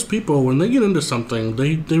that most people, when they get into something,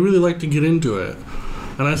 they really like to get into it.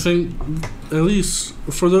 And I think, at least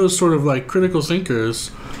for those sort of like critical thinkers,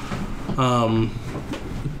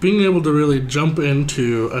 being able to really jump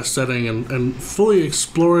into a setting and fully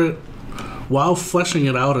explore it while fleshing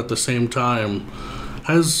it out at the same time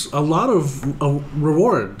has a lot of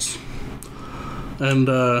rewards. And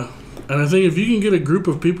I think if you can get a group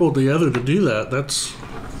of people together to do that, that's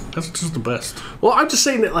just the best. Well, I'm just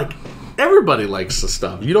saying that, like, everybody likes the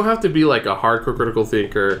stuff. You don't have to be like a hardcore critical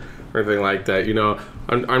thinker or anything like that. You know,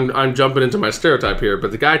 I'm jumping into my stereotype here,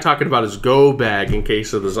 but the guy talking about his go bag in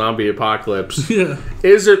case of the zombie apocalypse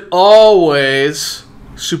isn't always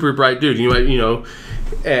super bright dude. And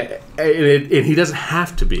he doesn't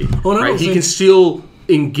have to be. Right? He can still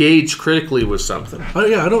engage critically with something.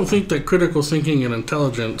 I don't think that critical thinking and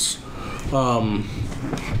intelligence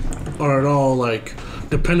are at all like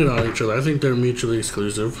dependent on each other. I think they're mutually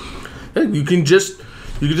exclusive. You can just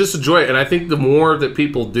enjoy it, and I think the more that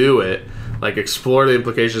people do it, like explore the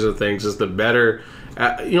implications of things, is the better.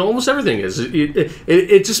 Almost everything is.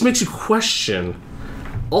 It just makes you question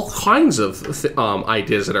all kinds of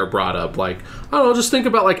ideas that are brought up. Like, I don't know, just think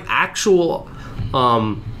about like actual,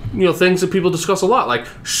 things that people discuss a lot. Like,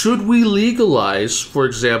 should we legalize, for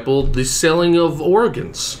example, the selling of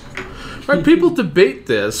organs? Right, people debate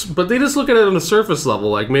this, but they just look at it on the surface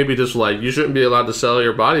level, like maybe just like you shouldn't be allowed to sell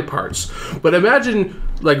your body parts. But imagine,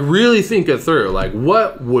 like, really think it through. Like,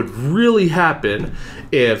 what would really happen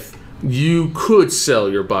if you could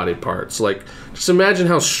sell your body parts? Like, just imagine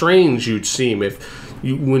how strange you'd seem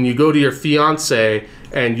when you go to your fiance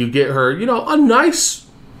and you get her, a nice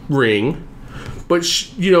ring, but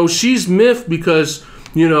she's miffed because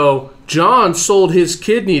John sold his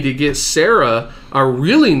kidney to get Sarah a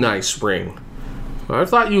really nice ring. I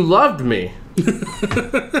thought you loved me.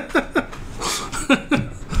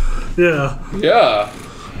 Yeah. Yeah.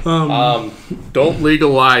 Don't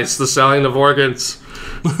legalize the selling of organs.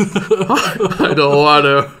 I don't want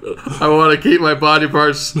to. I want to keep my body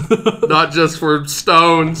parts, not just for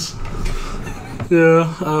stones.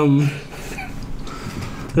 Yeah.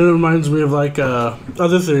 It reminds me of like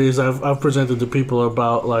other theories I've presented to people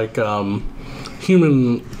about like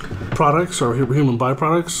human products or human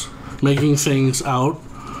byproducts, making things out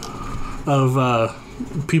of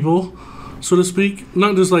people, so to speak.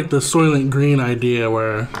 Not just like the Soylent Green idea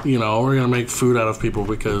where, we're going to make food out of people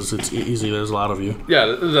because it's easy, there's a lot of you.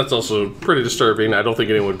 Yeah, that's also pretty disturbing. I don't think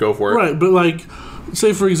anyone would go for it. Right, but like,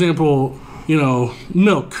 say for example,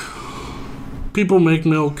 milk. People make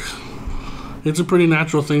milk. It's a pretty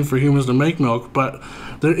natural thing for humans to make milk, but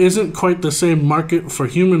there isn't quite the same market for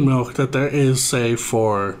human milk that there is, say,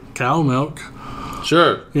 for cow milk.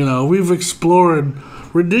 Sure. We've explored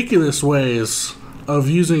ridiculous ways of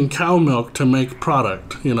using cow milk to make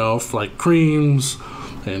product, like creams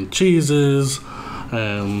and cheeses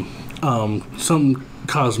and some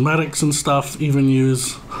cosmetics and stuff even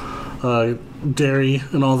use dairy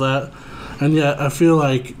and all that. And yet I feel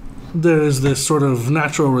like there is this sort of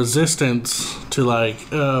natural resistance to like,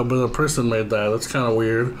 but a person made that. That's kind of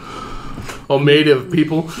weird. Oh, made of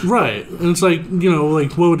people? Right. And it's like,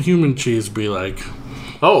 like what would human cheese be like?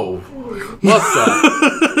 Oh, what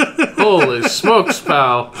the? Holy smokes,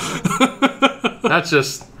 pal. That's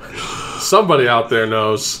just, somebody out there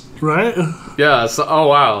knows. Right? Yeah, oh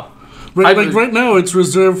wow. Right now, it's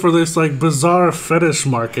reserved for this like bizarre fetish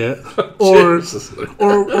market, or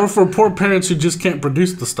for poor parents who just can't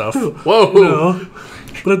produce the stuff. Whoa!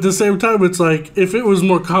 But at the same time, it's like if it was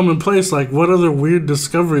more commonplace, like what other weird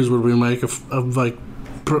discoveries would we make of like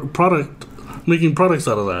making products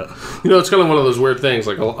out of that? It's kind of one of those weird things.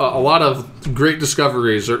 Like a lot of great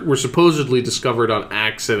discoveries were supposedly discovered on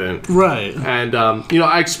accident, right? And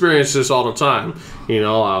I experience this all the time.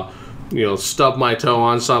 I'll stub my toe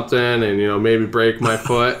on something and, maybe break my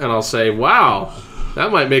foot, and I'll say, wow,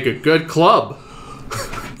 that might make a good club.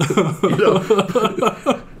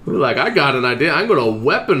 Like, I got an idea. I'm going to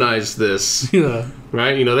weaponize this. Yeah.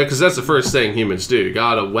 Right? Because that's the first thing humans do. You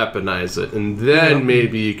got to weaponize it. And then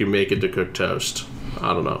maybe you can make it to cook toast.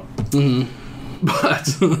 I don't know.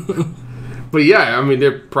 Mm-hmm. But yeah, I mean,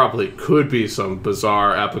 there probably could be some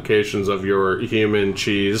bizarre applications of your human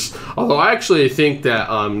cheese. Although I actually think that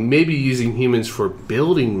maybe using humans for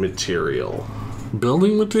building material.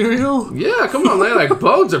 Building material? Yeah, come on, man. Like,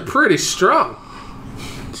 bones are pretty strong.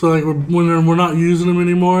 So, like, when we're not using them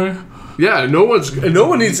anymore? Yeah, no one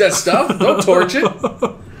needs that stuff. Don't torch it.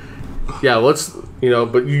 Yeah, let's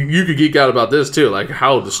But you could geek out about this too, like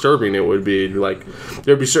how disturbing it would be. Like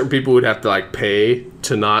there'd be certain people who'd have to like pay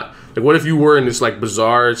to not. Like, what if you were in this like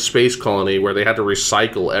bizarre space colony where they had to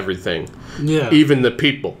recycle everything, even the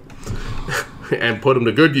people, and put them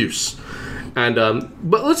to good use? And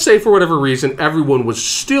but let's say for whatever reason, everyone was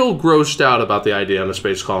still grossed out about the idea on a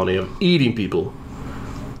space colony of eating people.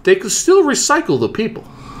 They could still recycle the people,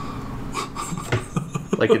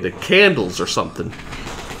 like into candles or something.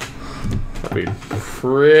 I mean,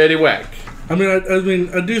 pretty whack. I mean,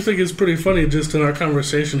 I do think it's pretty funny just in our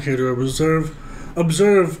conversation here to observe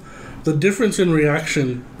the difference in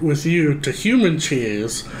reaction with you to human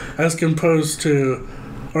cheese as opposed to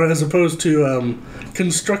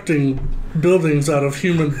constructing buildings out of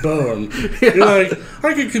human bone. You're like,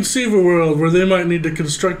 I could conceive a world where they might need to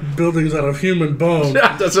construct buildings out of human bone.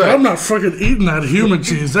 Yeah, that's right. I'm not fucking eating that human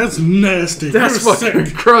cheese. That's nasty. That's You're fucking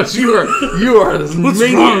sick. gross. You are this What's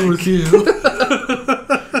maniac. wrong with you?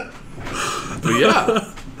 But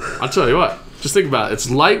yeah, I'll tell you what. Just think about it. It's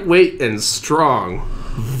lightweight and strong.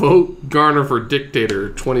 Vote Garner for Dictator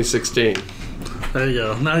 2016. There you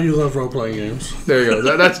go. Now you love role-playing games. There you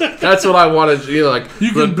go. That's what I wanted. Like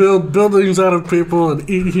You can build buildings out of people and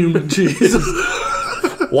eat human cheese.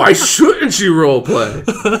 why shouldn't you roleplay?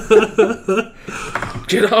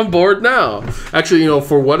 Get on board now. Actually,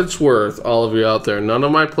 for what it's worth, all of you out there, none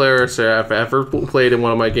of my players have ever played in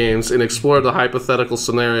one of my games and explored the hypothetical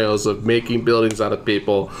scenarios of making buildings out of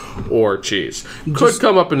people or cheese. Could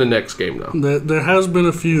come up in the next game, though. There has been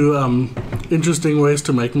a few interesting ways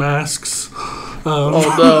to make masks. Oh,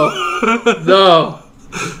 no.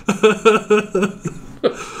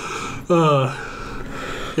 No.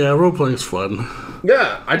 Yeah, role-playing's fun.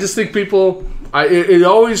 Yeah, I just think people... It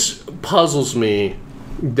always puzzles me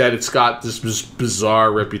that it's got this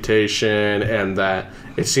bizarre reputation and that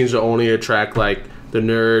it seems to only attract, like, the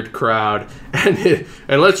nerd crowd.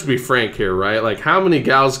 And let's be frank here, right? Like, how many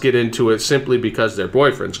gals get into it simply because their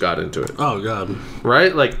boyfriends got into it? Oh, God.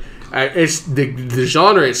 Right? Like, it's the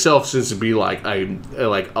genre itself seems to be like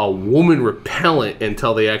a woman repellent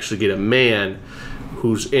until they actually get a man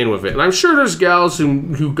who's in with it. And I'm sure there's gals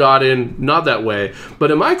who got in not that way, but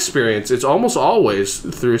in my experience, it's almost always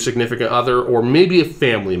through a significant other or maybe a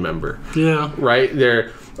family member. Yeah. Right? They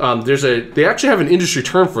actually have an industry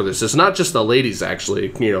term for this. It's not just the ladies,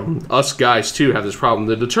 actually. Us guys, too, have this problem.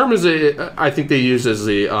 The term is, I think they use as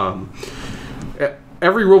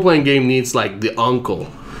every role-playing game needs, like, the uncle.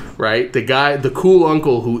 Right? The cool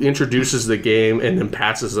uncle who introduces the game and then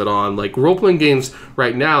passes it on. Like, role-playing games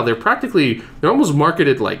right now, they're almost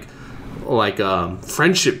marketed like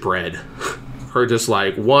friendship bread. Or just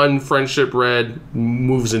like one friendship bread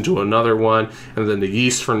moves into another one, and then the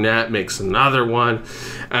yeast from that makes another one.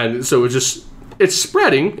 And so it's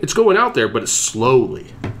spreading, it's going out there, but it's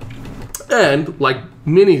slowly. And like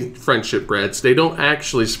many friendship breads, they don't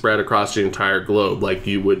actually spread across the entire globe like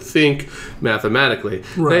you would think mathematically.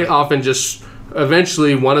 Right. They often just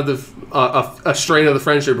eventually one of a strain of the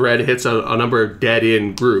friendship bread hits a number of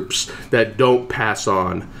dead-end groups that don't pass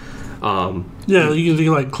on. Yeah, you can do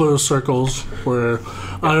like closed circles where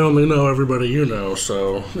I only know everybody you know.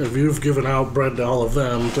 So if you've given out bread to all of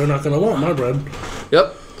them, they're not going to want my bread.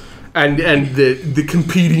 Yep. And the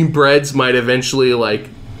competing breads might eventually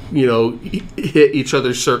hit each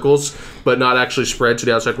other's circles, but not actually spread to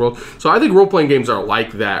the outside world. So I think role-playing games are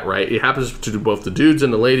like that, right? It happens to both the dudes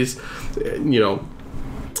and the ladies,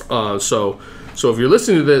 So if you're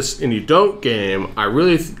listening to this and you don't game, I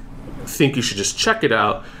really think you should just check it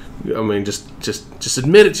out. I mean, just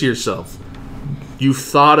admit it to yourself. You've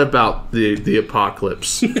thought about the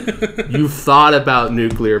apocalypse. You've thought about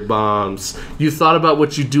nuclear bombs. You thought about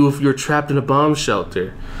what you'd do if you were trapped in a bomb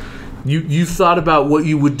shelter. You thought about what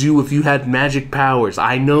you would do if you had magic powers.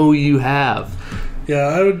 I know you have. Yeah,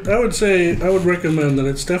 I would say I would recommend that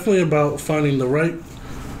it's definitely about finding the right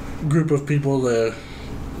group of people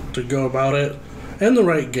to go about it and the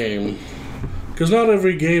right game, because not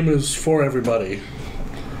every game is for everybody.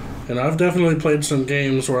 And I've definitely played some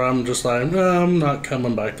games where I'm just like, no, I'm not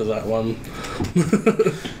coming back to that one.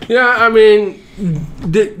 Yeah, I mean,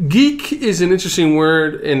 geek is an interesting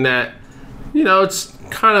word in that, it's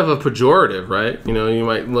kind of a pejorative, right? You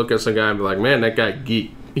might look at some guy and be like, man, that guy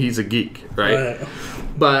geek. He's a geek, right?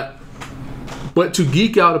 But to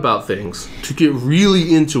geek out about things, to get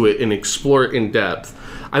really into it and explore it in depth,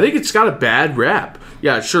 I think it's got a bad rap.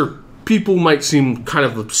 Yeah, sure, people might seem kind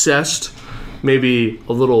of obsessed, maybe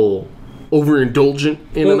a little overindulgent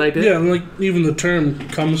in an idea. Yeah, like even the term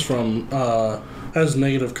comes from, has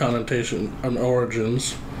negative connotation and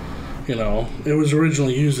origins. It was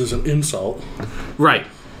originally used as an insult. Right.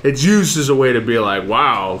 It's used as a way to be like,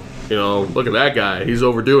 wow, look at that guy. He's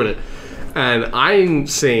overdoing it. And I'm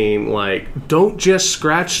saying, like, don't just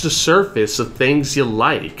scratch the surface of things you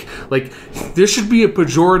like. Like, there should be a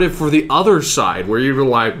pejorative for the other side where you're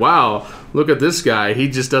like, wow, look at this guy. He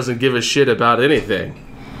just doesn't give a shit about anything.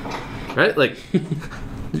 Right? Like,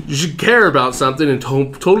 you should care about something and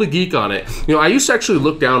totally geek on it. I used to actually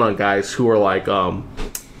look down on guys who are like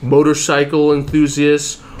motorcycle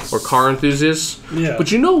enthusiasts or car enthusiasts. Yeah.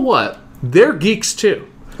 But you know what? They're geeks too.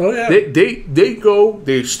 Oh yeah. They go,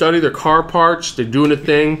 they study their car parts, they're doing a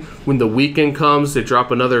thing. When the weekend comes, they drop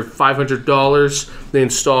another $500. They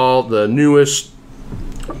install the newest,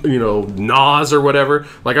 NOS or whatever.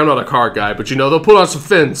 Like, I'm not a car guy, but they'll put on some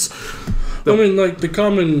fins. I mean, like, the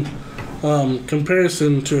common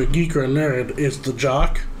comparison to a geek or a nerd is the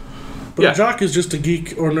jock. But a jock is just a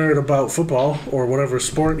geek or nerd about football or whatever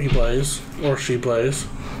sport he plays or she plays.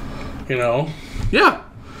 Yeah.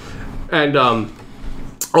 And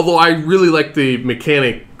although I really like the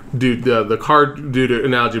mechanic dude, the car dude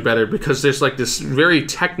analogy better, because there's like this very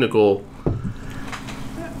technical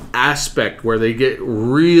aspect where they get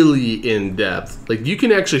really in depth. Like, you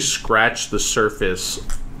can actually scratch the surface.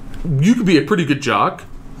 You could be a pretty good jock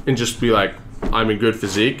and just be like, I'm in good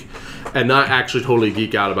physique, and not actually totally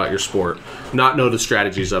geek out about your sport, not know the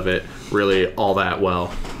strategies of it really all that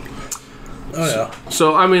well. Oh yeah.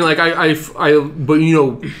 So I mean, like, I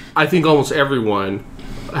think almost everyone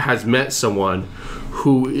has met someone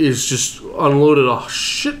who is just unloaded a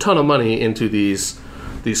shit ton of money into these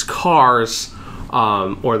cars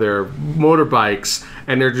or their motorbikes,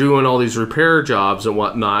 and they're doing all these repair jobs and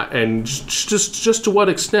whatnot, and just to what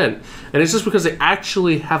extent? And it's just because they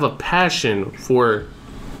actually have a passion for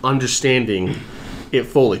understanding it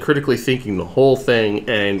fully, critically thinking the whole thing,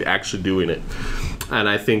 and actually doing it. And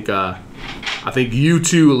I think you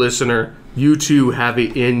too, listener, you too have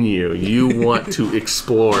it in you. You want to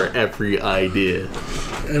explore every idea.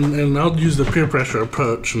 And I'll use the peer pressure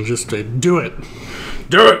approach and just say, do it.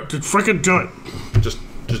 Do it. Just freaking do it. Just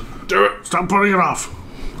do it. Stop putting it off.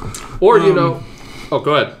 Or, oh,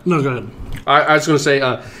 go ahead. No, go ahead. I was going to say,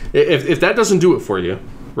 if that doesn't do it for you,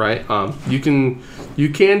 right, you can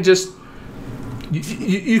just,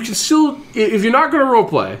 you can still, if you're not going to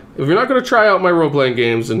roleplay, if you're not going to try out my role-playing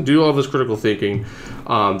games and do all this critical thinking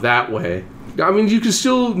that way, I mean, you can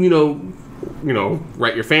still,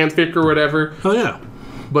 write your fanfic or whatever. Oh, yeah.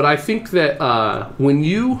 But I think that when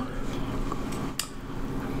you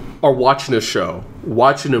are watching a show,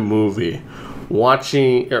 watching a movie,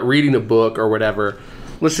 reading a book or whatever,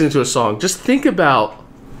 listening to a song, just think about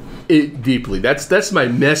it deeply. That's my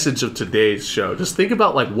message of today's show. Just think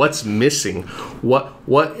about, like, what's missing,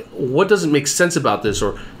 what doesn't make sense about this,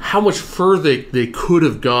 or how much further they could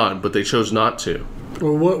have gone, but they chose not to.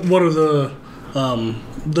 Or what are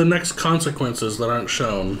the next consequences that aren't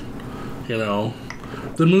shown?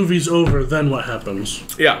 The movie's over, then what happens?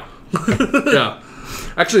 Yeah. Yeah.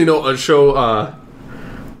 Actually, a show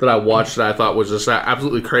that I watched that I thought was just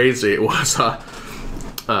absolutely crazy. It was a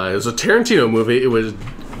Tarantino movie. It was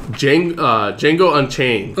Django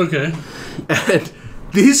Unchained. Okay. And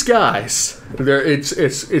these guys,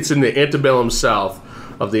 it's in the antebellum South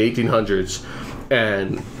of the 1800s,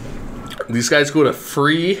 and these guys go to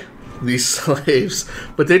free these slaves,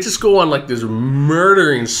 but they just go on like this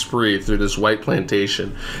murdering spree through this white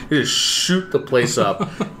plantation. They just shoot the place up,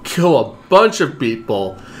 kill a bunch of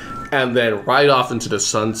people, and then ride off into the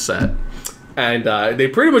sunset. And they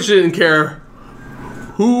pretty much didn't care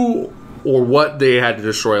who or what they had to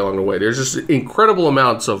destroy along the way. There's just incredible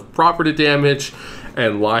amounts of property damage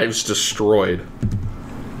and lives destroyed.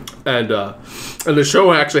 And the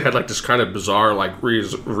show actually had like this kind of bizarre like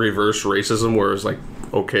reverse racism where it was like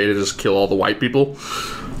okay to just kill all the white people.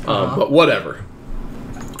 But whatever.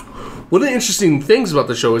 One of the interesting things about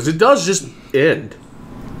the show is it does just end.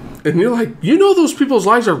 And you're like, those people's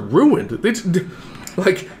lives are ruined.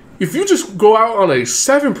 Like, if you just go out on a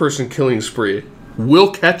 7-person killing spree,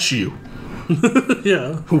 we'll catch you.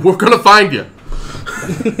 Yeah. We're gonna find you.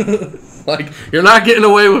 Like, you're not getting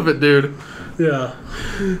away with it, dude. Yeah.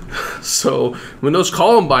 So, when those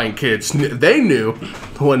Columbine kids, they knew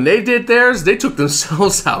when they did theirs, they took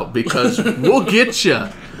themselves out because we'll get you.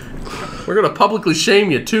 We're gonna publicly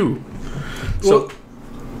shame you too. So,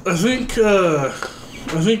 well, I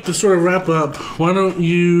think to sort of wrap up, why don't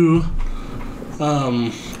you,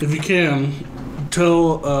 if you can,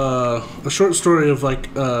 tell a short story of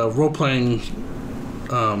like role-playing,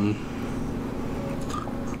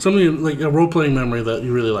 something like a role-playing memory that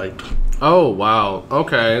you really liked. oh wow,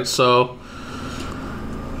 okay, so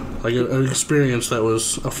Like an experience that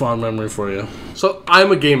was a fond memory for you. So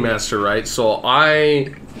I'm a game master, right? So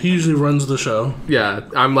He usually runs the show. yeah,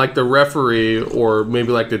 I'm like the referee or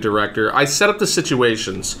maybe like the director. I set up the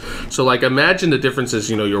situations. So like imagine the difference is,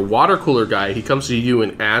 your water cooler guy, he comes to you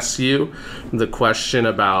and asks you the question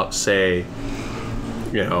about, say,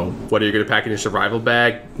 what are you going to pack in your survival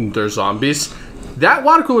bag? There's zombies. That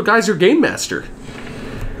water cooler guy's your game master,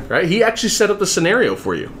 right? He actually set up the scenario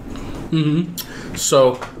for you. Mm-hmm.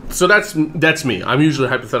 So that's me. I'm usually a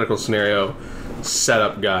hypothetical scenario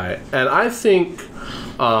setup guy, and I think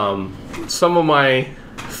some of my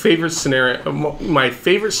favorite scenario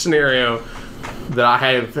that I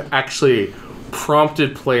have actually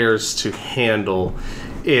prompted players to handle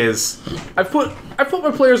is I put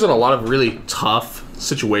my players in a lot of really tough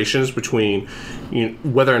situations between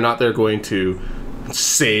whether or not they're going to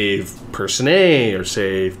save person A or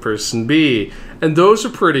save person B, and those are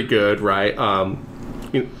pretty good, right?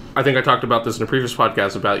 I think I talked about this in a previous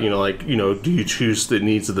podcast about, do you choose the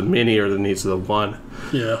needs of the mini or the needs of the one?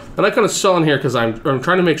 Yeah. And I kind of sell in here because I'm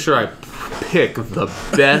trying to make sure I pick the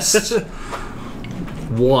best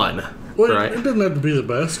one, Well, right? it doesn't have to be the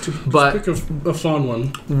best. Just But- pick a fun one.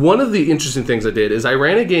 One of the interesting things I did is I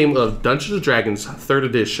ran a game of Dungeons & Dragons 3rd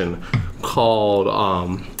edition called,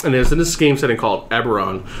 and it was in this game setting called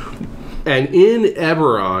Eberron. And in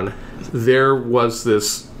Eberron, there was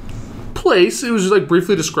this place, it was like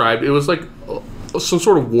briefly described, it was like some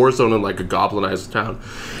sort of war zone in like a goblinized town.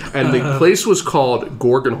 And the place was called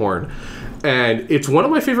Gorgonhorn. And it's one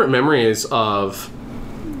of my favorite memories of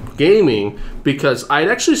gaming because I'd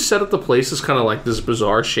actually set up the place as kind of like this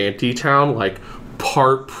bizarre shanty town, like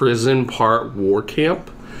part prison, part war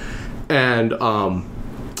camp. And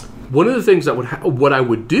one of the things that what I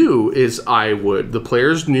would do is the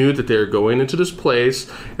players knew that they were going into this place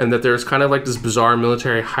and that there's kind of like this bizarre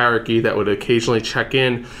military hierarchy that would occasionally check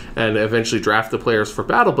in and eventually draft the players for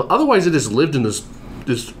battle. But otherwise, it has lived in this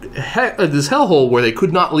hellhole where they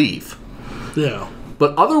could not leave. Yeah.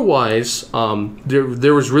 But otherwise,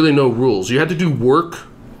 there was really no rules. You had to do work.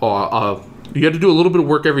 You had to do a little bit of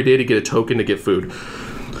work every day to get a token to get food.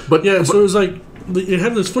 But Yeah, so it was like, it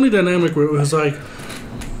had this funny dynamic where it was like,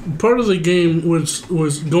 part of the game was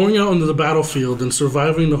going out onto the battlefield and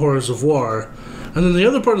surviving the horrors of war, and then the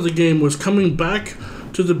other part of the game was coming back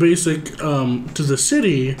to the basic, to the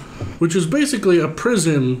city, which is basically a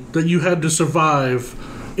prison that you had to survive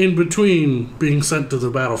in between being sent to the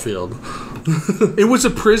battlefield. it was a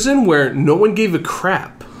prison where no one gave a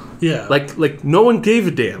crap. Yeah. Like no one gave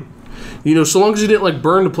a damn. So long as you didn't like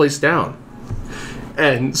burn the place down.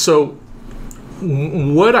 And so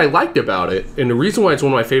what I liked about it, and the reason why it's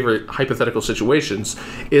one of my favorite hypothetical situations,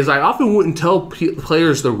 is I often wouldn't tell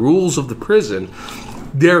players the rules of the prison.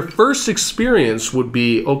 Their first experience would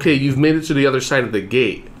be, okay, you've made it to the other side of the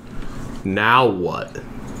gate. Now what?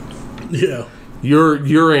 Yeah.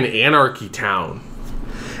 You're in Anarchy Town.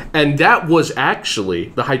 And that was actually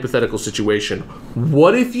the hypothetical situation.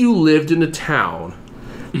 What if you lived in a town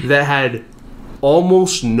that had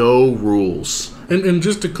almost no rules? And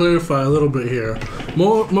just to clarify a little bit here,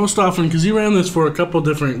 most often, because you ran this for a couple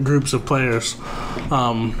different groups of players,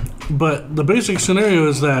 but the basic scenario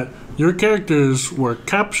is that your characters were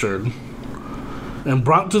captured and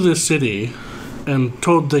brought to this city and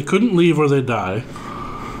told they couldn't leave or they'd die,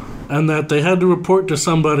 and that they had to report to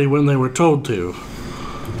somebody when they were told to.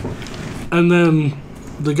 And then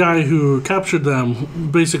the guy who captured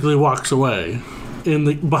them basically walks away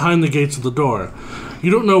behind the gates of the door.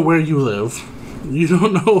 You don't know where you live. You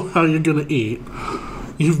don't know how you're going to eat.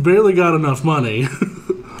 You've barely got enough money.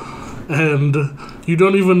 And you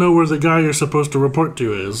don't even know where the guy you're supposed to report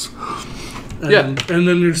to is. And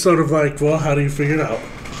then you're sort of like, well, how do you figure it out?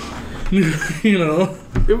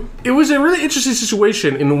 It was a really interesting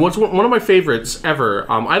situation, and was one of my favorites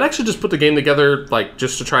ever. I'd actually just put the game together, like,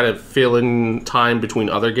 just to try to fill in time between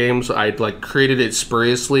other games. I'd, like, created it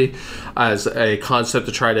spuriously as a concept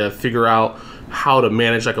to try to figure out how to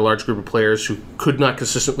manage, like, a large group of players who could not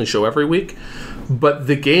consistently show every week. But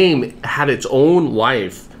the game had its own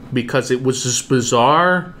life because it was this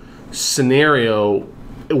bizarre scenario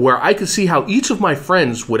where I could see how each of my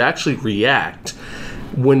friends would actually react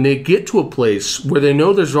when they get to a place where they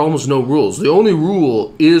know there's almost no rules. The only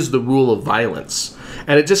rule is the rule of violence.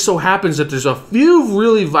 And it just so happens that there's a few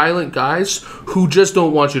really violent guys who just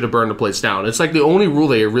don't want you to burn the place down. It's like the only rule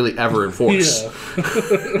they really ever enforce.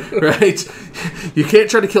 Right? You can't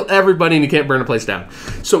try to kill everybody and you can't burn the place down.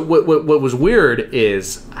 So what was weird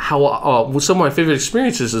is how some of my favorite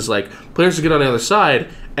experiences is like players would get on the other side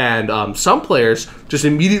and some players just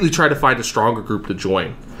immediately try to find a stronger group to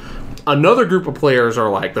join. Another group of players are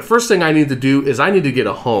like, the first thing I need to do is I need to get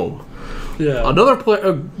a home. Yeah. Another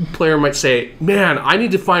player might say, man, I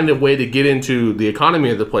need to find a way to get into the economy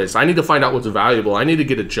of the place. I need to find out what's valuable. I need to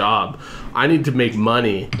get a job. I need to make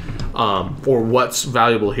money for what's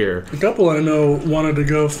valuable here. A couple I know wanted to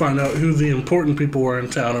go find out who the important people were in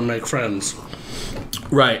town and make friends.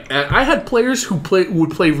 Right. And I had players who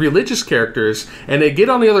would play religious characters, and they'd get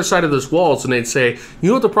on the other side of those walls, and they'd say, you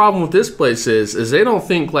know what the problem with this place is they don't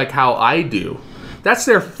think like how I do. That's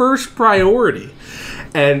their first priority.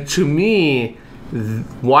 And to me,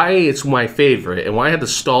 why it's my favorite, and why I had to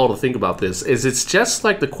stall to think about this, is it's just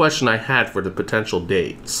like the question I had for the potential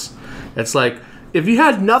dates. It's like, if you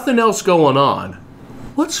had nothing else going on,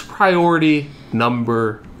 what's priority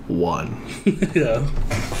number one? Yeah.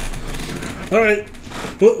 All right.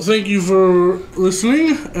 Well, thank you for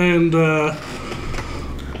listening, and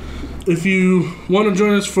if you want to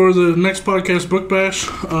join us for the next podcast, Book Bash,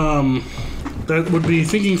 that would be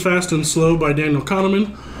Thinking Fast and Slow by Daniel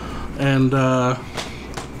Kahneman. And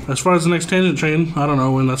as far as the next Tangent Train, I don't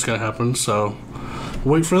know when that's going to happen, so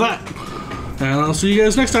wait for that. And I'll see you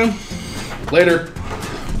guys next time. Later.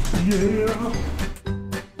 Yeah.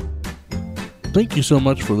 Thank you so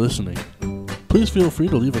much for listening. Please feel free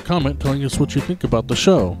to leave a comment telling us what you think about the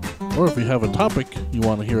show. Or if you have a topic you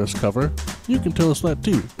want to hear us cover, you can tell us that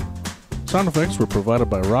too. Sound effects were provided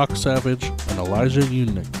by Rock Savage and Elijah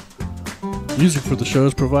Unick. Music for the show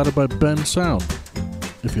is provided by Ben Sound.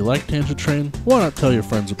 If you like Tangent Train, why not tell your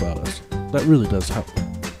friends about us? That really does help.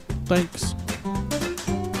 Thanks.